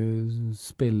jo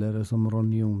spillere som Ron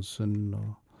Jonsson og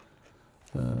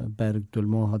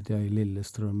Bergdølmo hadde jeg i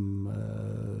Lillestrøm.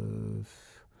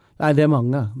 Nei, det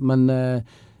mange, men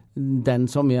den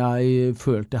som jeg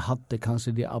følte hadde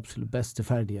kanskje de absolutt beste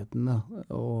ferdighetene,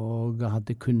 og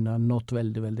hadde kunnet nått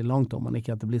veldig, veldig langt om han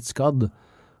ikke hadde blitt skadd,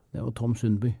 det var Tom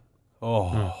Sundby.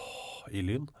 I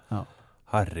Lyn? Ja.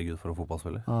 Herregud, for en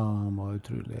fotballspiller. Ja, han var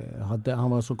utrolig.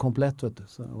 Han var så komplett, vet du,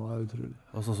 så det var utrolig.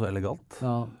 Altså så elegant.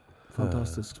 Ja,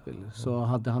 fantastisk spiller. Så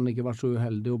hadde han ikke vært så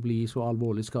uheldig å bli så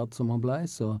alvorlig skadd som han ble,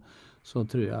 så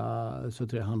tror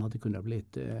jeg han hadde kunnet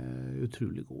blitt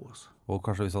utrolig god. Altså. Og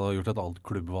kanskje hvis han hadde gjort et annet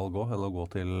klubbvalg også, enn å gå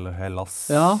til Hellas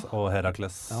og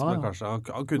Herakles. Ja. Men kanskje han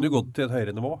kunne jo gått til et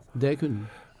høyere nivå. Det kunne han.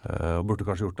 Og burde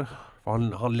kanskje gjort det. For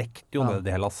han lekte jo ned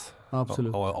i Hellas.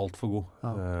 Absolutt. Han var jo alt for god.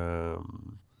 Ja.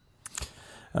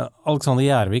 Alexander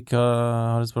Gjervik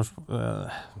har et spørsmål.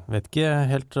 Vet ikke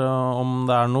helt om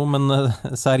det noe, men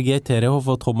Sergej Terehov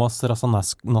og Thomas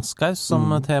Rasanaskaus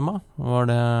som tema. Var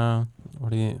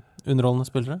de underholdende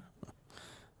spillere?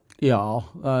 Ja,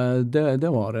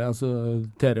 det var det. Altså,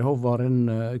 Terehov var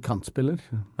en kantspiller.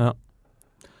 Ja.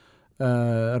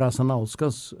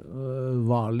 Rasanauskas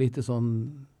var litt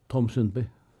sånn Tom Sundby.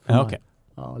 Ja, ok.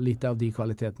 Ja, litt av de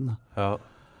kvalitetene. Ja.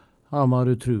 Han var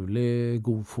utrolig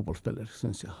god fotballspiller,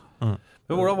 synes jeg. Men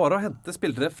hvordan var det å hente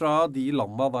spillere fra de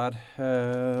landene der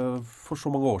for så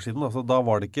mange år siden? Altså, da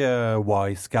var det ikke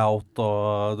Y-Scout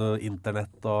og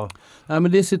internett og... Nei,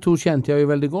 men disse to kjente jeg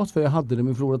jo veldig godt, for jeg hadde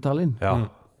dem i Flora Tallinn. Ja.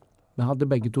 Jeg hadde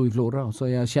begge to i Flora, så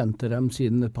jeg kjente dem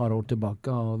siden et par år tilbake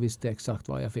og visste eksakt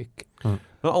hva jeg fikk.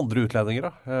 Men andre utlendinger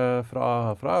da?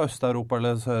 Fra Øst-Europa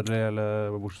eller Sør-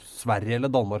 eller Sverige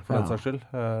eller Danmark for den saks skyld.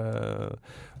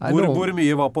 Hvor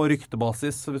mye var på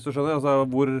ryktebasis, hvis du skjønner? Altså,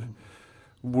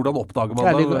 hvordan oppdager man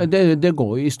det?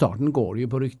 I starten går det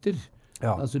jo på rykter.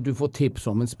 Ja. Altså, du får tips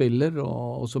om en spiller,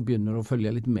 og så begynner du å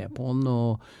følge litt med på han.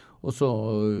 Og så,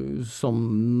 som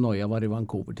når jeg var i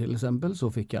Vancouver til eksempel,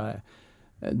 så fikk jeg...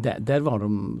 Der var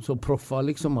de så proffa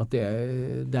liksom at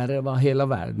der var hele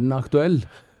verden aktuell,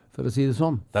 for å si det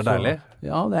sånn. Det deilig? Så,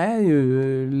 ja, det jo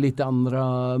litt andre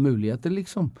muligheter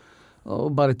liksom. Og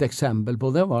bare et eksempel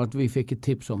på det var at vi fikk et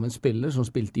tips om en spiller som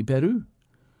spilte i Peru.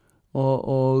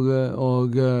 Og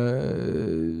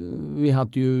vi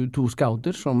hadde jo to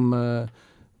scouter som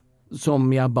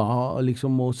jeg ba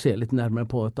liksom å se litt nærmere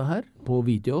på dette her, på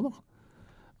video da.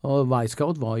 Og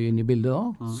Y-Scout var jo inne i bildet da,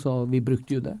 så vi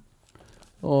brukte jo det.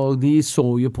 Og de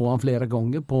så jo på han flere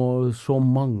ganger på så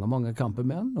mange kamper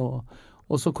med han,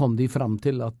 og så kom de frem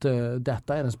til at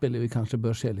dette en spiller vi kanskje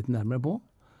bør se litt nærmere på.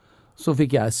 Så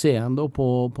fikk jeg se han da på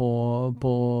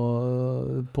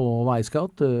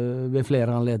Y-Scout ved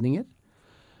flere anledninger.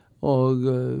 Og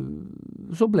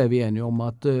så ble vi enige om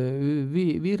at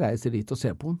vi reiser dit og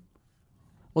ser på han.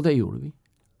 Og det gjorde vi.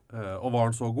 Og var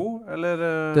han så god, eller?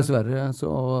 Dessverre så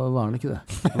var han ikke det.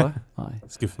 Nei.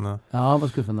 Skuffende. Ja, han var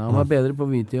skuffende. Han var bedre på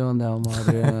video enn det han var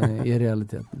i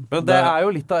realiteten. Men det er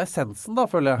jo litt av essensen da,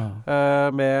 føler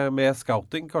jeg, med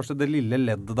scouting. Kanskje det lille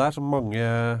leddet der som mange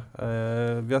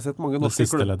vi har sett mange norske klubber. Det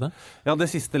siste leddet? Ja, det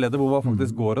siste leddet hvor man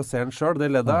faktisk går og ser den selv.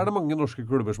 Det leddet er det mange norske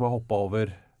klubber som har hoppet over.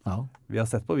 Ja. Vi har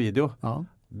sett på video. Ja.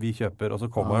 Vi kjøper, og så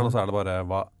kommer han, og så er det bare,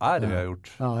 hva er det vi har gjort?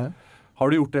 Ja. Har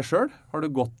du gjort det selv? Har du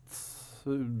gått,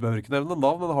 behøver ikke nevne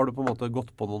navn, men har du på en måte gått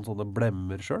på noen sånne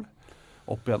blemmer selv?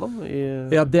 Opp igjennom?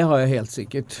 Ja, det har jeg helt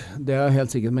sikkert.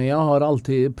 Men jeg har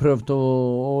alltid prøvd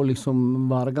å liksom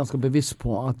være ganske bevisst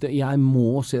på at jeg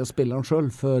må se spilleren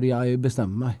selv før jeg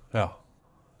bestemmer meg. Ja.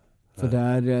 For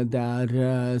det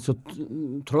er så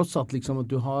tross at liksom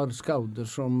at du har skauder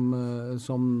som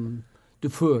du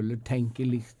føler tenker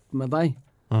likt med deg,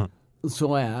 så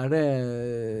er det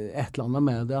et eller annet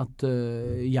med det at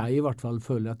jeg i hvert fall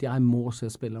føler at jeg må se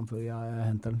spilleren før jeg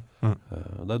henter den.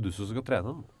 Det er du som skal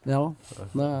trene den. Ja,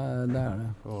 det er det.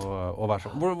 Og være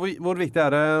sånn. Hvor viktig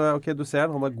er det, ok, du ser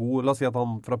han er god, la oss si at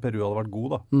han fra Peru hadde vært god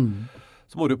da.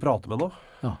 Så må du jo prate med nå.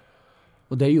 Ja,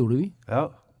 og det gjorde vi. Ja,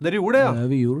 dere gjorde det, ja?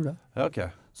 Vi gjorde det. Ja, ok.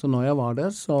 Så når jeg var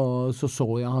der, så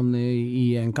jeg han i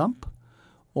en kamp,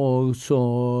 og så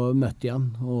møtte jeg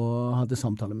han og hadde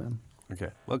samtale med han. Ok,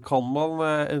 men kan man,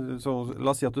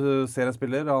 la oss si at du ser en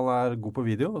spiller, han er god på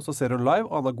video, og så ser du en live,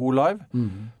 og han er god live,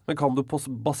 men kan du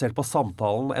basert på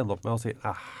samtalen ende opp med å si,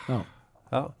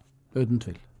 Ja, uten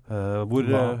tvil.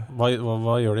 Hva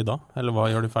gjør de da? Eller hva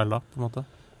gjør de feil da, på en måte?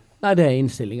 Nei, det er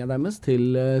innstillinger deres til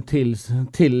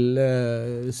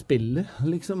spillet,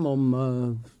 liksom,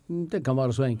 det kan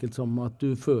være så enkelt som at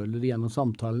du føler gjennom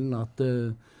samtalen at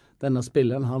denne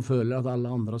spilleren, han føler at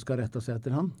alle andre skal rette seg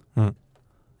etter han.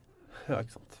 Ja,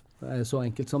 ikke sant. Det er så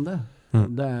enkelt som det.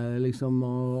 Det er liksom,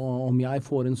 om jeg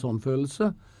får en sånn følelse,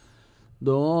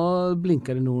 da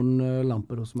blinker det noen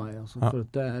lamper hos meg. Altså, for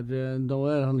da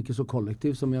er han ikke så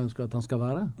kollektiv som jeg ønsker at han skal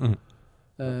være.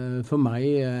 For meg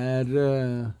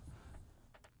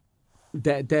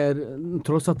det er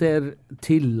tross at det er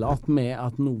tillatt med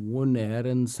at noen er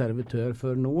en servitør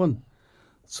for noen,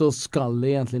 så skal det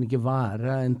egentlig ikke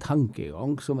være en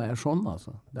tankegang som er sånn,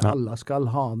 altså. Alle skal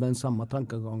ha den samme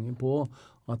tankegangen på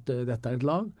at dette er et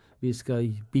lag. Vi skal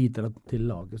bidra til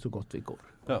laget så godt vi går.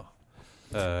 Ja.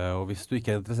 Og hvis du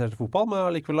ikke er interessert i fotball, men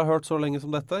likevel har hørt så lenge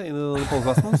som dette inn i denne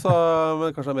podcasten, så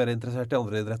kanskje er mer interessert i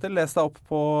andre idretter, les deg opp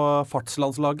på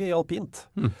fartslandslaget i alpint.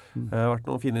 Det har vært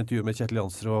noen fine intervjuer med Kjetil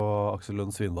Jansrud og Aksel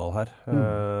Lund Svindal her.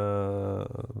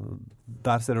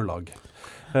 Der ser du lag.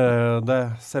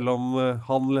 Selv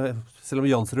om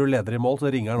Jansrud leder i mål,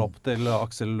 så ringer han opp til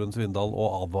Aksel Lund Svindal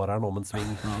og advarer han om en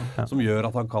sving som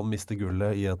gjør at han kan miste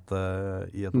gullet i et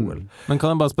OL. Men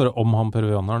kan jeg bare spørre om han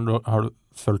peruvianeren? Har du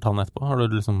fulgt han etterpå? Har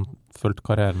du liksom fulgt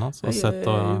karrieren hans?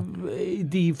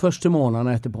 De første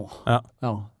månedene etterpå. Ja.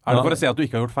 Er det for å si at du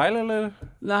ikke har gjort feil, eller?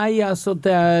 Nei, altså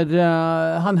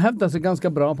han hevdet seg ganske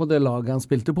bra på det laget han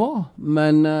spilte på,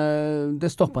 men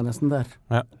det stoppet nesten der.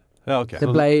 Ja, ok.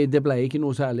 Det ble ikke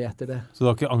noe særlig etter det. Så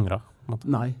du har ikke angret?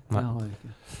 Nei, det har jeg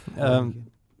ikke.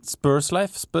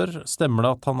 Spurslife spør, stemmer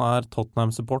det at han er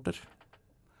Tottenham-supporter?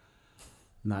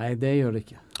 Nei, det gjør det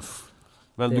ikke.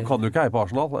 Men du kan jo ikke heie på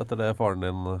Arsenal etter det faren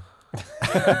din...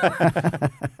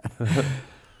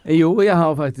 Jo, jeg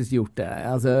har faktisk gjort det.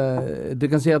 Altså, du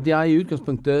kan si at jeg i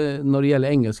utgangspunktet, når det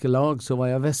gjelder engelske lag, så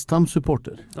var jeg West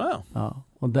Ham-supporter. Ja.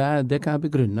 Og det kan jeg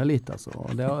begrunne litt, altså.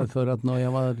 Det var for at når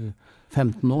jeg var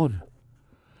 15 år,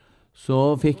 så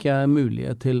fikk jeg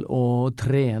mulighet til å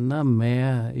trene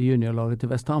med juniorlaget til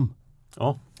West Ham.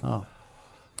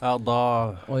 Ja, da...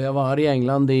 Og jeg var i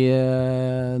England i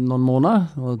noen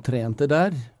måneder og trente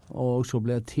der, og så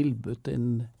ble jeg tilbudt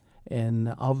en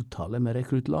avtale med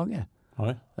rekruttlaget.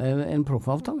 En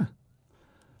proffavtale.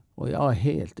 Og jeg var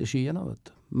helt i skyene, vet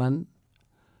du. Men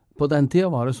på den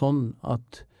tiden var det sånn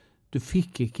at du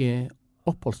fikk ikke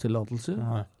oppholdstillatelse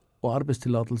og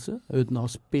arbeidstillatelse uten å ha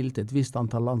spilt et visst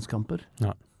antall landskamper.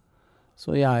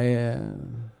 Så jeg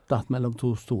datt mellom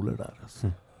to stoler der, altså.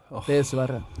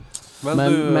 Dessverre.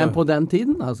 Men på den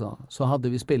tiden, altså, så hadde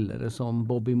vi spillere som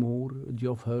Bobby Moore,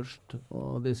 Geoff Hurst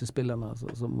og disse spillerne,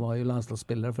 altså, som var jo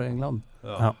landslagsspillere for England.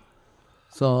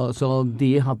 Så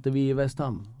de hadde vi i West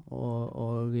Ham,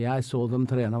 og jeg så dem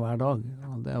trene hver dag.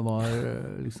 Og det var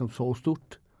liksom så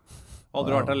stort. Hadde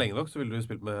du vært der lenge nok, så ville du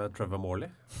spilt med Trevor Morley.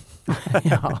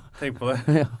 Tenk på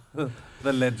det.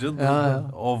 The legend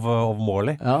of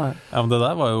Morley. Ja, men det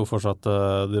der var jo fortsatt,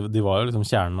 de var jo liksom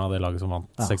kjernen av det laget som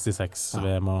vant 66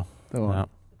 VM.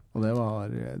 Og det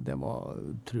var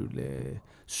utrolig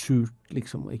surt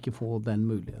liksom å ikke få den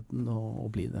muligheten å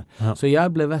bli der. Så jeg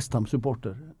ble West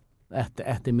Ham-supporter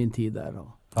etter min tid der.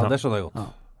 Ja, det skjønner jeg godt.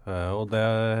 Og det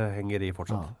henger i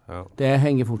fortsatt. Ja. Det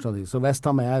henger fortsatt i. Så West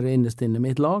Ham innest inne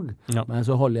mitt lag, men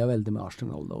så holder jeg veldig med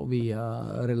Arsenal da, og via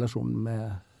relasjonen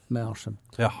med Arsenal.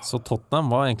 Ja. Så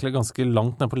Tottenham var egentlig ganske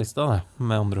langt ned på lista, det,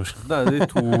 med andre ord. Det de du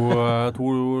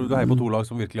heier på 2 lag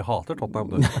som virkelig hater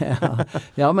Tottenham.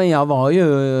 Ja, men jeg var jo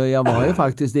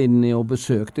faktisk inne og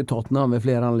besøkte Tottenham ved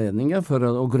flere anledninger,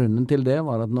 og grunnen til det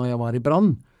var at når jeg var i Brann,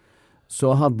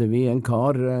 så hadde vi en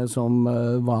kar som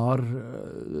var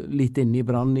litt inne i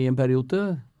Brann i en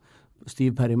periode,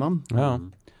 Steve Perryman. Ja.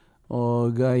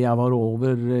 Og jeg var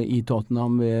over i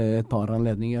Tottenham ved et par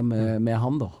anledninger med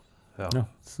han da. Ja.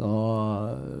 Så,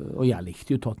 og jeg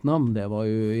likte jo Tottenham. Jeg var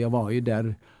jo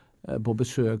der på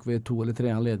besøk ved 2 eller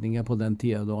 3 anledninger på den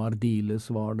tiden da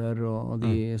Ardiles var der og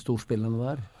de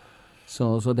storspillerne der.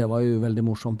 Så det var jo veldig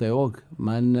morsomt det også.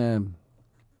 Men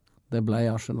det ble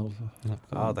Arsenal.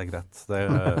 Ja, det greit. Det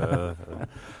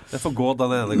får gå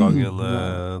den ene gangen,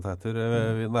 Teitur.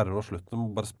 Vi nærmer oss slutten. Jeg må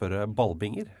bare spørre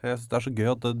ballbinger. Jeg synes det så gøy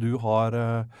at du har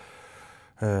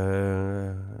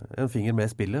en finger med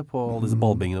i spillet på alle disse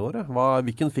ballbingene våre.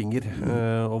 Hvilken finger,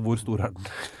 og hvor stor den?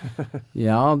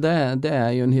 Ja, det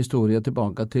jo en historie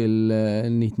tilbake til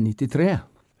 1993.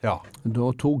 Ja.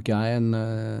 Da tok jeg en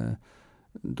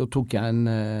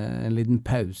liten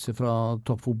pause fra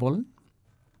toppfotballen,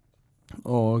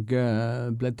 og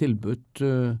ble tilbudt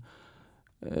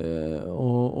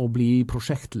å bli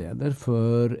prosjektleder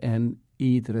for en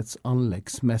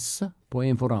idrettsanleggsmesse på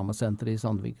Inforama-senteret i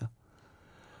Sandvika.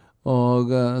 Og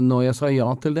når jeg sa ja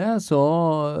til det, så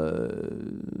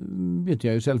begynte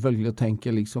jeg jo selvfølgelig å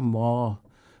tenke liksom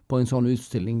på en sånn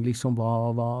utstilling, liksom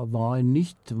hva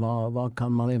nytt, hva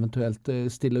kan man eventuelt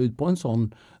stille ut på en sånn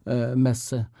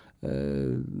messe,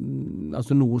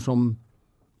 altså noe som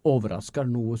overrasker,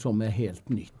 noe som helt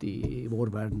nytt i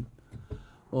vår verden.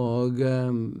 Og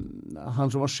han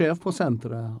som var sjef på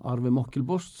senteret, Arve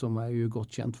Mokkelborst, som jo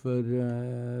godt kjent for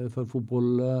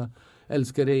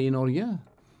fotballelskere i Norge,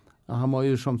 han var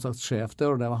jo som sagt sjef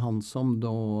der, og det var han som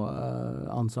da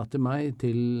ansatte meg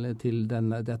til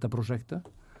dette prosjektet.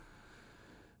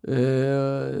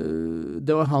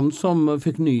 Det var han som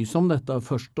fikk nys om dette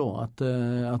først da,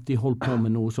 at de holdt på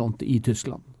med noe sånt i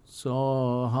Tyskland. Så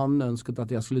han ønsket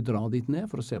at jeg skulle dra dit ned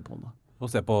for å se på det.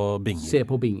 Og se på binger? Se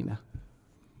på bingene.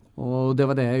 Og det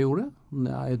var det jeg gjorde.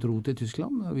 Jeg dro til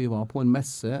Tyskland. Vi var på en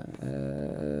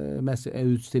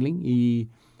utstilling i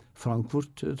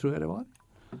Frankfurt, tror jeg det var.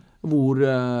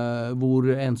 Hvor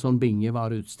en sånn binge var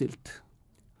utstilt.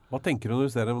 Hva tenker du når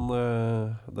du ser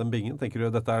den bingen? Tenker du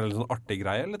dette en sånn artig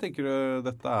greie, eller tenker du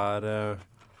dette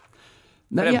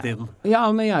fremtiden?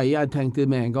 Men jeg tenkte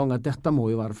med en gang at dette må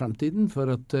jo være fremtiden, for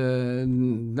at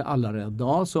allerede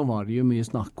da så var det jo mye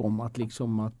snakk om at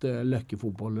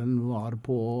løkkefotballen var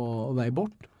på vei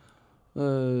bort.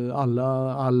 Alle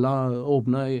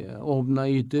åpne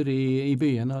yter i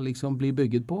byene blir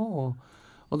bygget på,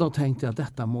 og da tenkte jeg at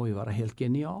dette må jo være helt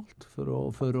genialt for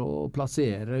å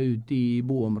plassere ut i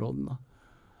boområdene.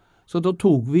 Så da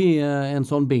tok vi en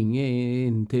sånn binge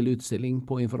inn til utstilling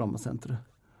på Inforama-senteret.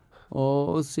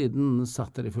 Og siden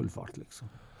satte det i full fart, liksom.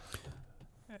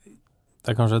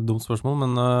 Det kanskje et dumt spørsmål,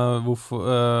 men hvorfor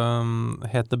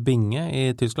heter binge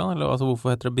i Tyskland? Eller altså,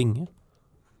 hvorfor heter det binge?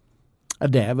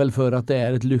 Det vel for at det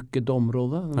et lukket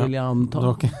område, vil jeg anta.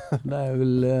 Okay. Det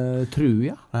vel, tror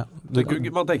jeg. Ja.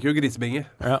 Man tenker jo grisebinge.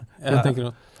 Ja, jeg tenker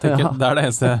det det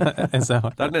eneste jeg har.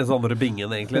 Det den eneste andre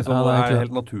bingen, egentlig, som det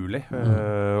helt naturlig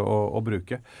å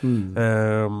bruke.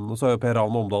 Og så har jo Per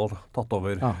Ravn Omdal tatt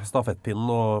over stafettpinnen,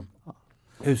 og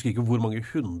jeg husker ikke hvor mange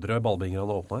 100 ballbinger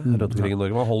han åpnet rundt omkring i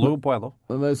Norge. Man holder jo på ennå.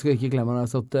 Jeg skal ikke glemme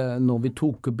at når vi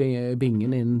tok bingen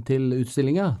inn til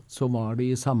utstillingen, så var det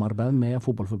i samarbeid med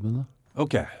Fotballforbundet.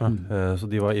 Ok, så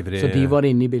de var ivrige. Så de var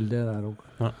inne i bildet der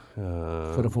også,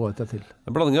 for å få dette til.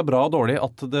 En blanding av bra og dårlig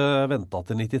at det ventet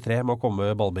til 93 med å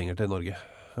komme ballbinger til Norge.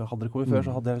 Hadde det kommet før,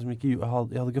 så hadde jeg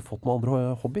hadde ikke fått noen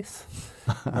andre hobbies.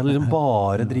 Jeg hadde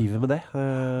bare drivet med det.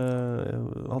 Jeg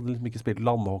hadde ikke spilt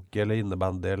landhockey eller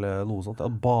innebandy eller noe sånt.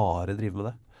 Jeg hadde bare drivet med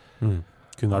det.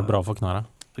 Kunne vært bra for knæra.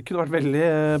 Det kunne vært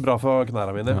veldig bra for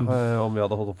knæra mine om vi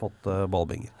hadde fått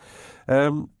ballbinger.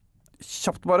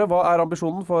 Kjapt bare, hva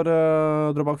ambisjonen for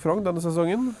Drøbak Frogn denne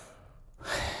sesongen?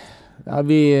 Ja,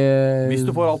 hvis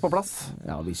du får alt på plass?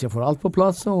 Ja, hvis jeg får alt på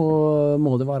plass, så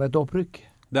må det være et opprykk.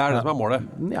 Det det som målet?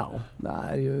 Ja,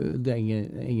 det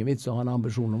ingen vits å ha en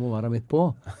ambisjon om å være midt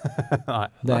på. Nei.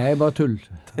 Det bare tull.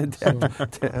 Det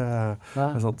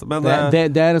sant. Men,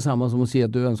 det det samme som å si at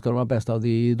du ønsker å være best av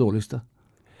de dårligste.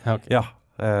 Okay. Ja.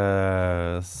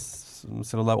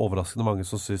 selv om det overraskende mange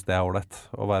som synes det ålreit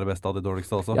å være best av de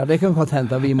dårligste også. Ja, det kan godt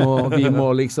hende. Vi må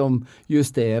liksom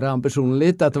justere ambisjonen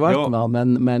litt etter hvert,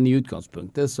 men I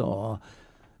utgangspunktet så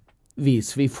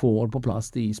hvis vi får på plass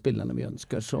de spillerne vi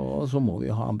ønsker, så må vi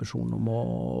ha ambisjon om å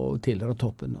tilhøre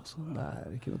toppen. Altså.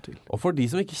 Det ikke noe tvil. Og for de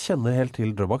som ikke kjenner helt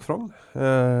til Drøbak Frogn,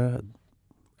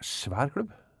 svær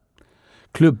klubb.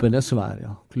 Klubben svær,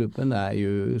 ja. Klubben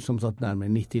jo som sagt nærmere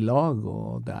 90 lag,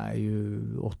 og det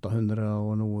jo 800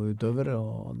 og noe utover,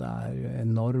 og det jo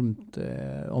enormt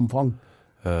omfang.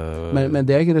 Men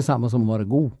det ikke det samme som å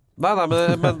være god. Nei,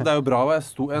 men det jo bra å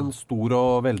være en stor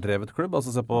og veldrevet klubb.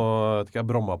 Altså se på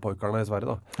Bromma-Paukerne I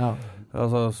Sverige, da. Ja.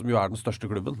 Altså, som jo den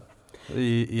største klubben.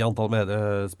 I antall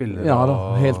spillere. Ja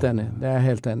da, helt enig. Det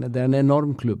helt enig. Det en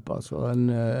enorm klubb, altså.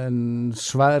 En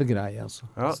svær greie, altså.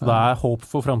 Ja. Så det håp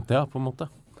for fremtiden, på en måte?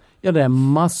 Ja, det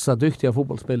masse dyktige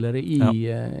fotballspillere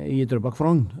I Drøbak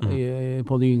Frogn,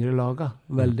 på de yngre laga.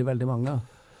 Veldig, veldig mange.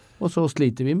 Og så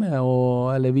sliter vi med,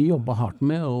 eller vi jobber hardt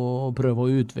med å prøve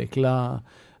å utvikle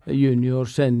junior,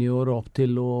 senior opp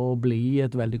til å bli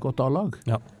et veldig godt A-lag.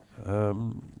 Ja.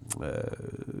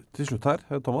 Til slutt her,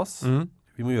 Thomas,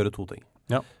 vi må gjøre 2 ting.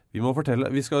 Ja. Vi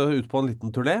skal ut på en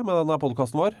liten turné med denne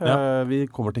podcasten vår. Ja. Vi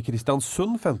kommer til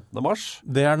Kristiansund 15. mars.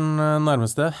 Det den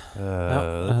nærmeste.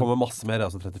 Det kommer masse mer,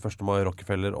 altså 31. mai,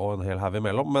 Rockefeller og en hel haug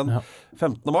imellom. Men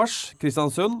 15. mars,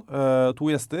 Kristiansund,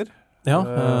 2 gjester. Ja,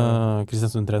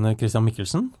 Kristiansund-trener Christian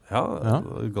Mikkelsen. Ja,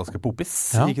 ganske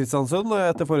popis I Kristiansund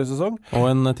etter forrige sesong. Og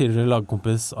en tidligere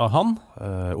lagkompis av han.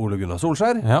 Ole Gunnar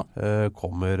Solskjær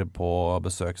kommer på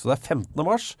besøk. Så det 15.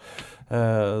 mars.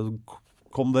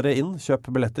 Kom dere inn, kjøp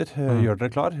billetter, gjør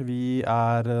dere klar. Vi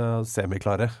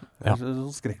semiklare.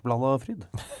 Skrekkblandet fryd.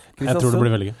 Jeg tror det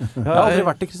blir veldig gøy. Jeg har aldri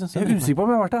vært I Kristiansund. Jeg usikker på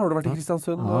om jeg har vært der. Har du vært I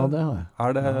Kristiansund? Ja, det har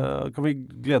jeg. Kan vi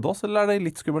glede oss, eller det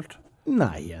litt skummelt?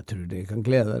 Nei, jeg tror det kan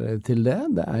glede deg til det.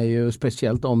 Det jo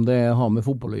spesielt om det har med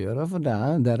fotball å gjøre, for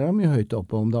der de mye høyt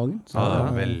oppe om dagen. Så, ja,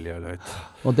 veldig høyt.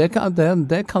 Og det kan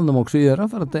de også gjøre,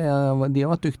 for at de har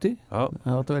vært dyktige. Ja. De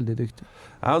har vært veldig dyktige.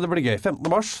 Ja, det blir gøy. 15.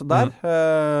 mars, der.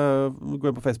 Gå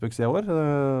inn på Facebook-siden vår.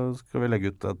 Skal vi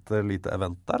legge ut et lite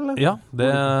event der, eller? Ja,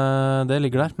 det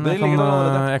ligger der. Men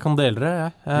jeg kan dele det,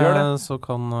 Gjør det. Så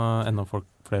kan enda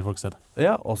flere folk se det.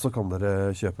 Ja, og så kan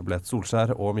dere kjøpe billett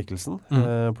Solskjær og Mikkelsen,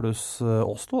 pluss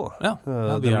oss to da.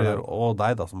 Ja, og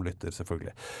deg da, som lytter,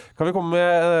 selvfølgelig. Kan vi komme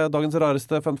med dagens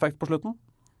rareste fun fact på slutten?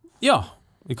 Ja,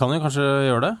 vi kan jo kanskje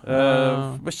gjøre det.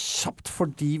 Kjapt,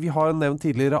 fordi vi har nevnt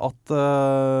tidligere at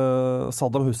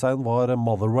Saddam Hussein var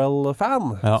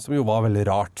Motherwell-fan, som jo var veldig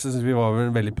rart. Synes vi var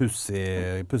en veldig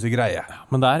pussig greie.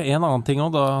 Men det en annen ting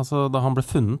også, da han ble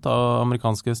funnet av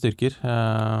amerikanske styrker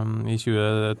I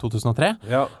 2003,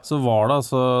 så var det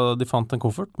de fant en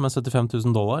koffert med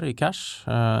 $75,000 I cash,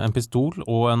 en pistol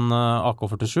og en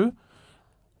AK-47,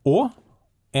 og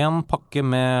en pakke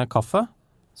med kaffe,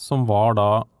 som var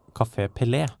da Café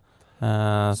Pelé,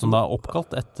 som da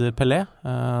oppkalt etter Pelé,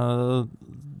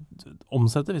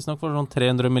 omsetter visst nok for sånn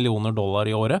 $300 millioner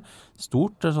I året.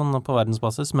 Stort sånn på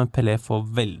verdensbasis, men Pelé får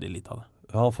veldig lite av det.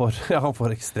 Ja, han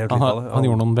får ekstremt litt av det. Han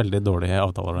gjorde noen veldig dårlige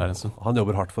avtaler der en stund. Han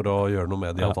jobber hardt for å gjøre noe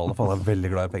med de avtalene, for han veldig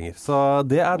glad I penger. Så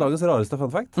det dagens rareste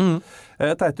fun fact.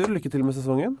 Teitur, lykke til med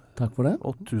sesongen. Takk for det.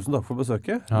 Og tusen takk for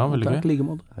besøket. Ja, veldig takk, gøy. Like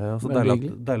måte. Så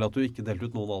deilig at du ikke delte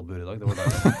ut noen albuer I dag. Det var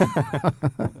deilig.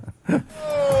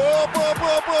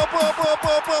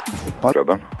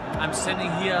 I'm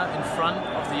sitting here in front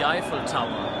of the Eiffel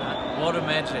Tower. What a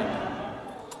magic.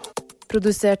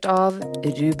 Produsert av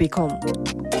Rubicon.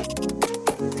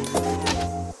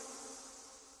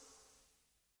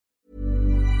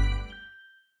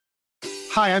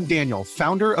 Hi, I'm Daniel,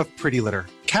 founder of Pretty Litter.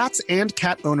 Cats and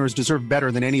cat owners deserve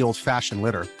better than any old-fashioned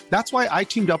litter. That's why I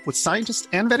teamed up with scientists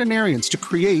and veterinarians to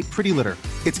create Pretty Litter.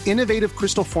 Its innovative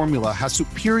crystal formula has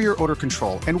superior odor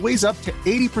control and weighs up to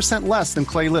 80% less than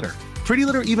clay litter. Pretty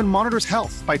Litter even monitors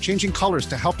health by changing colors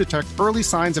to help detect early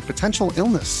signs of potential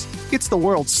illness. It's the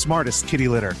world's smartest kitty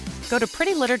litter. Go to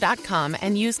prettylitter.com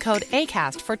and use code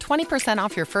ACAST for 20%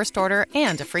 off your first order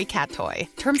and a free cat toy.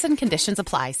 Terms and conditions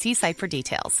apply. See site for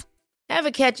details.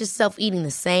 Ever catch yourself eating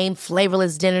the same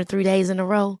flavorless dinner 3 days in a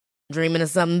row? Dreaming of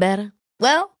something better?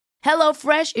 Well,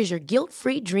 HelloFresh is your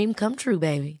guilt-free dream come true,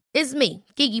 baby. It's me,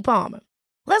 Keke Palmer.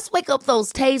 Let's wake up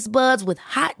those taste buds with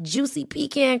hot, juicy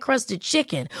pecan-crusted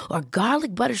chicken or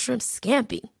garlic butter shrimp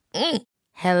scampi.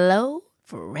 Hello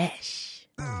Fresh.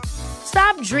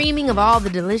 Stop dreaming of all the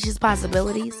delicious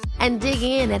possibilities and dig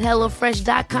in at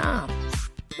HelloFresh.com.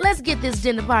 Let's get this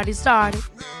dinner party started.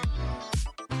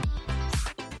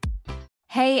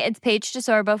 Hey, it's Paige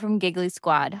DeSorbo from Giggly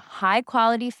Squad. High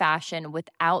quality fashion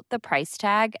without the price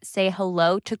tag. Say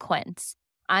hello to Quince.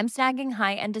 I'm snagging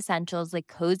high-end essentials like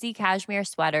cozy cashmere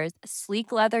sweaters,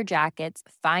 sleek leather jackets,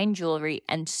 fine jewelry,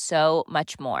 and so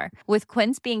much more. With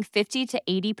Quince being 50 to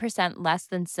 80% less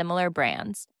than similar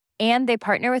brands. And they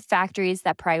partner with factories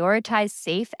that prioritize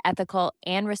safe, ethical,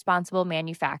 and responsible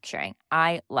manufacturing.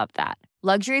 I love that.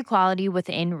 Luxury quality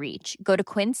within reach. Go to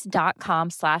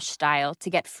quince.com/style to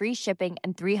get free shipping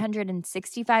and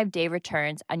 365-day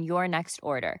returns on your next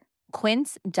order.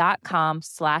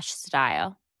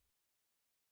 Quince.com/style.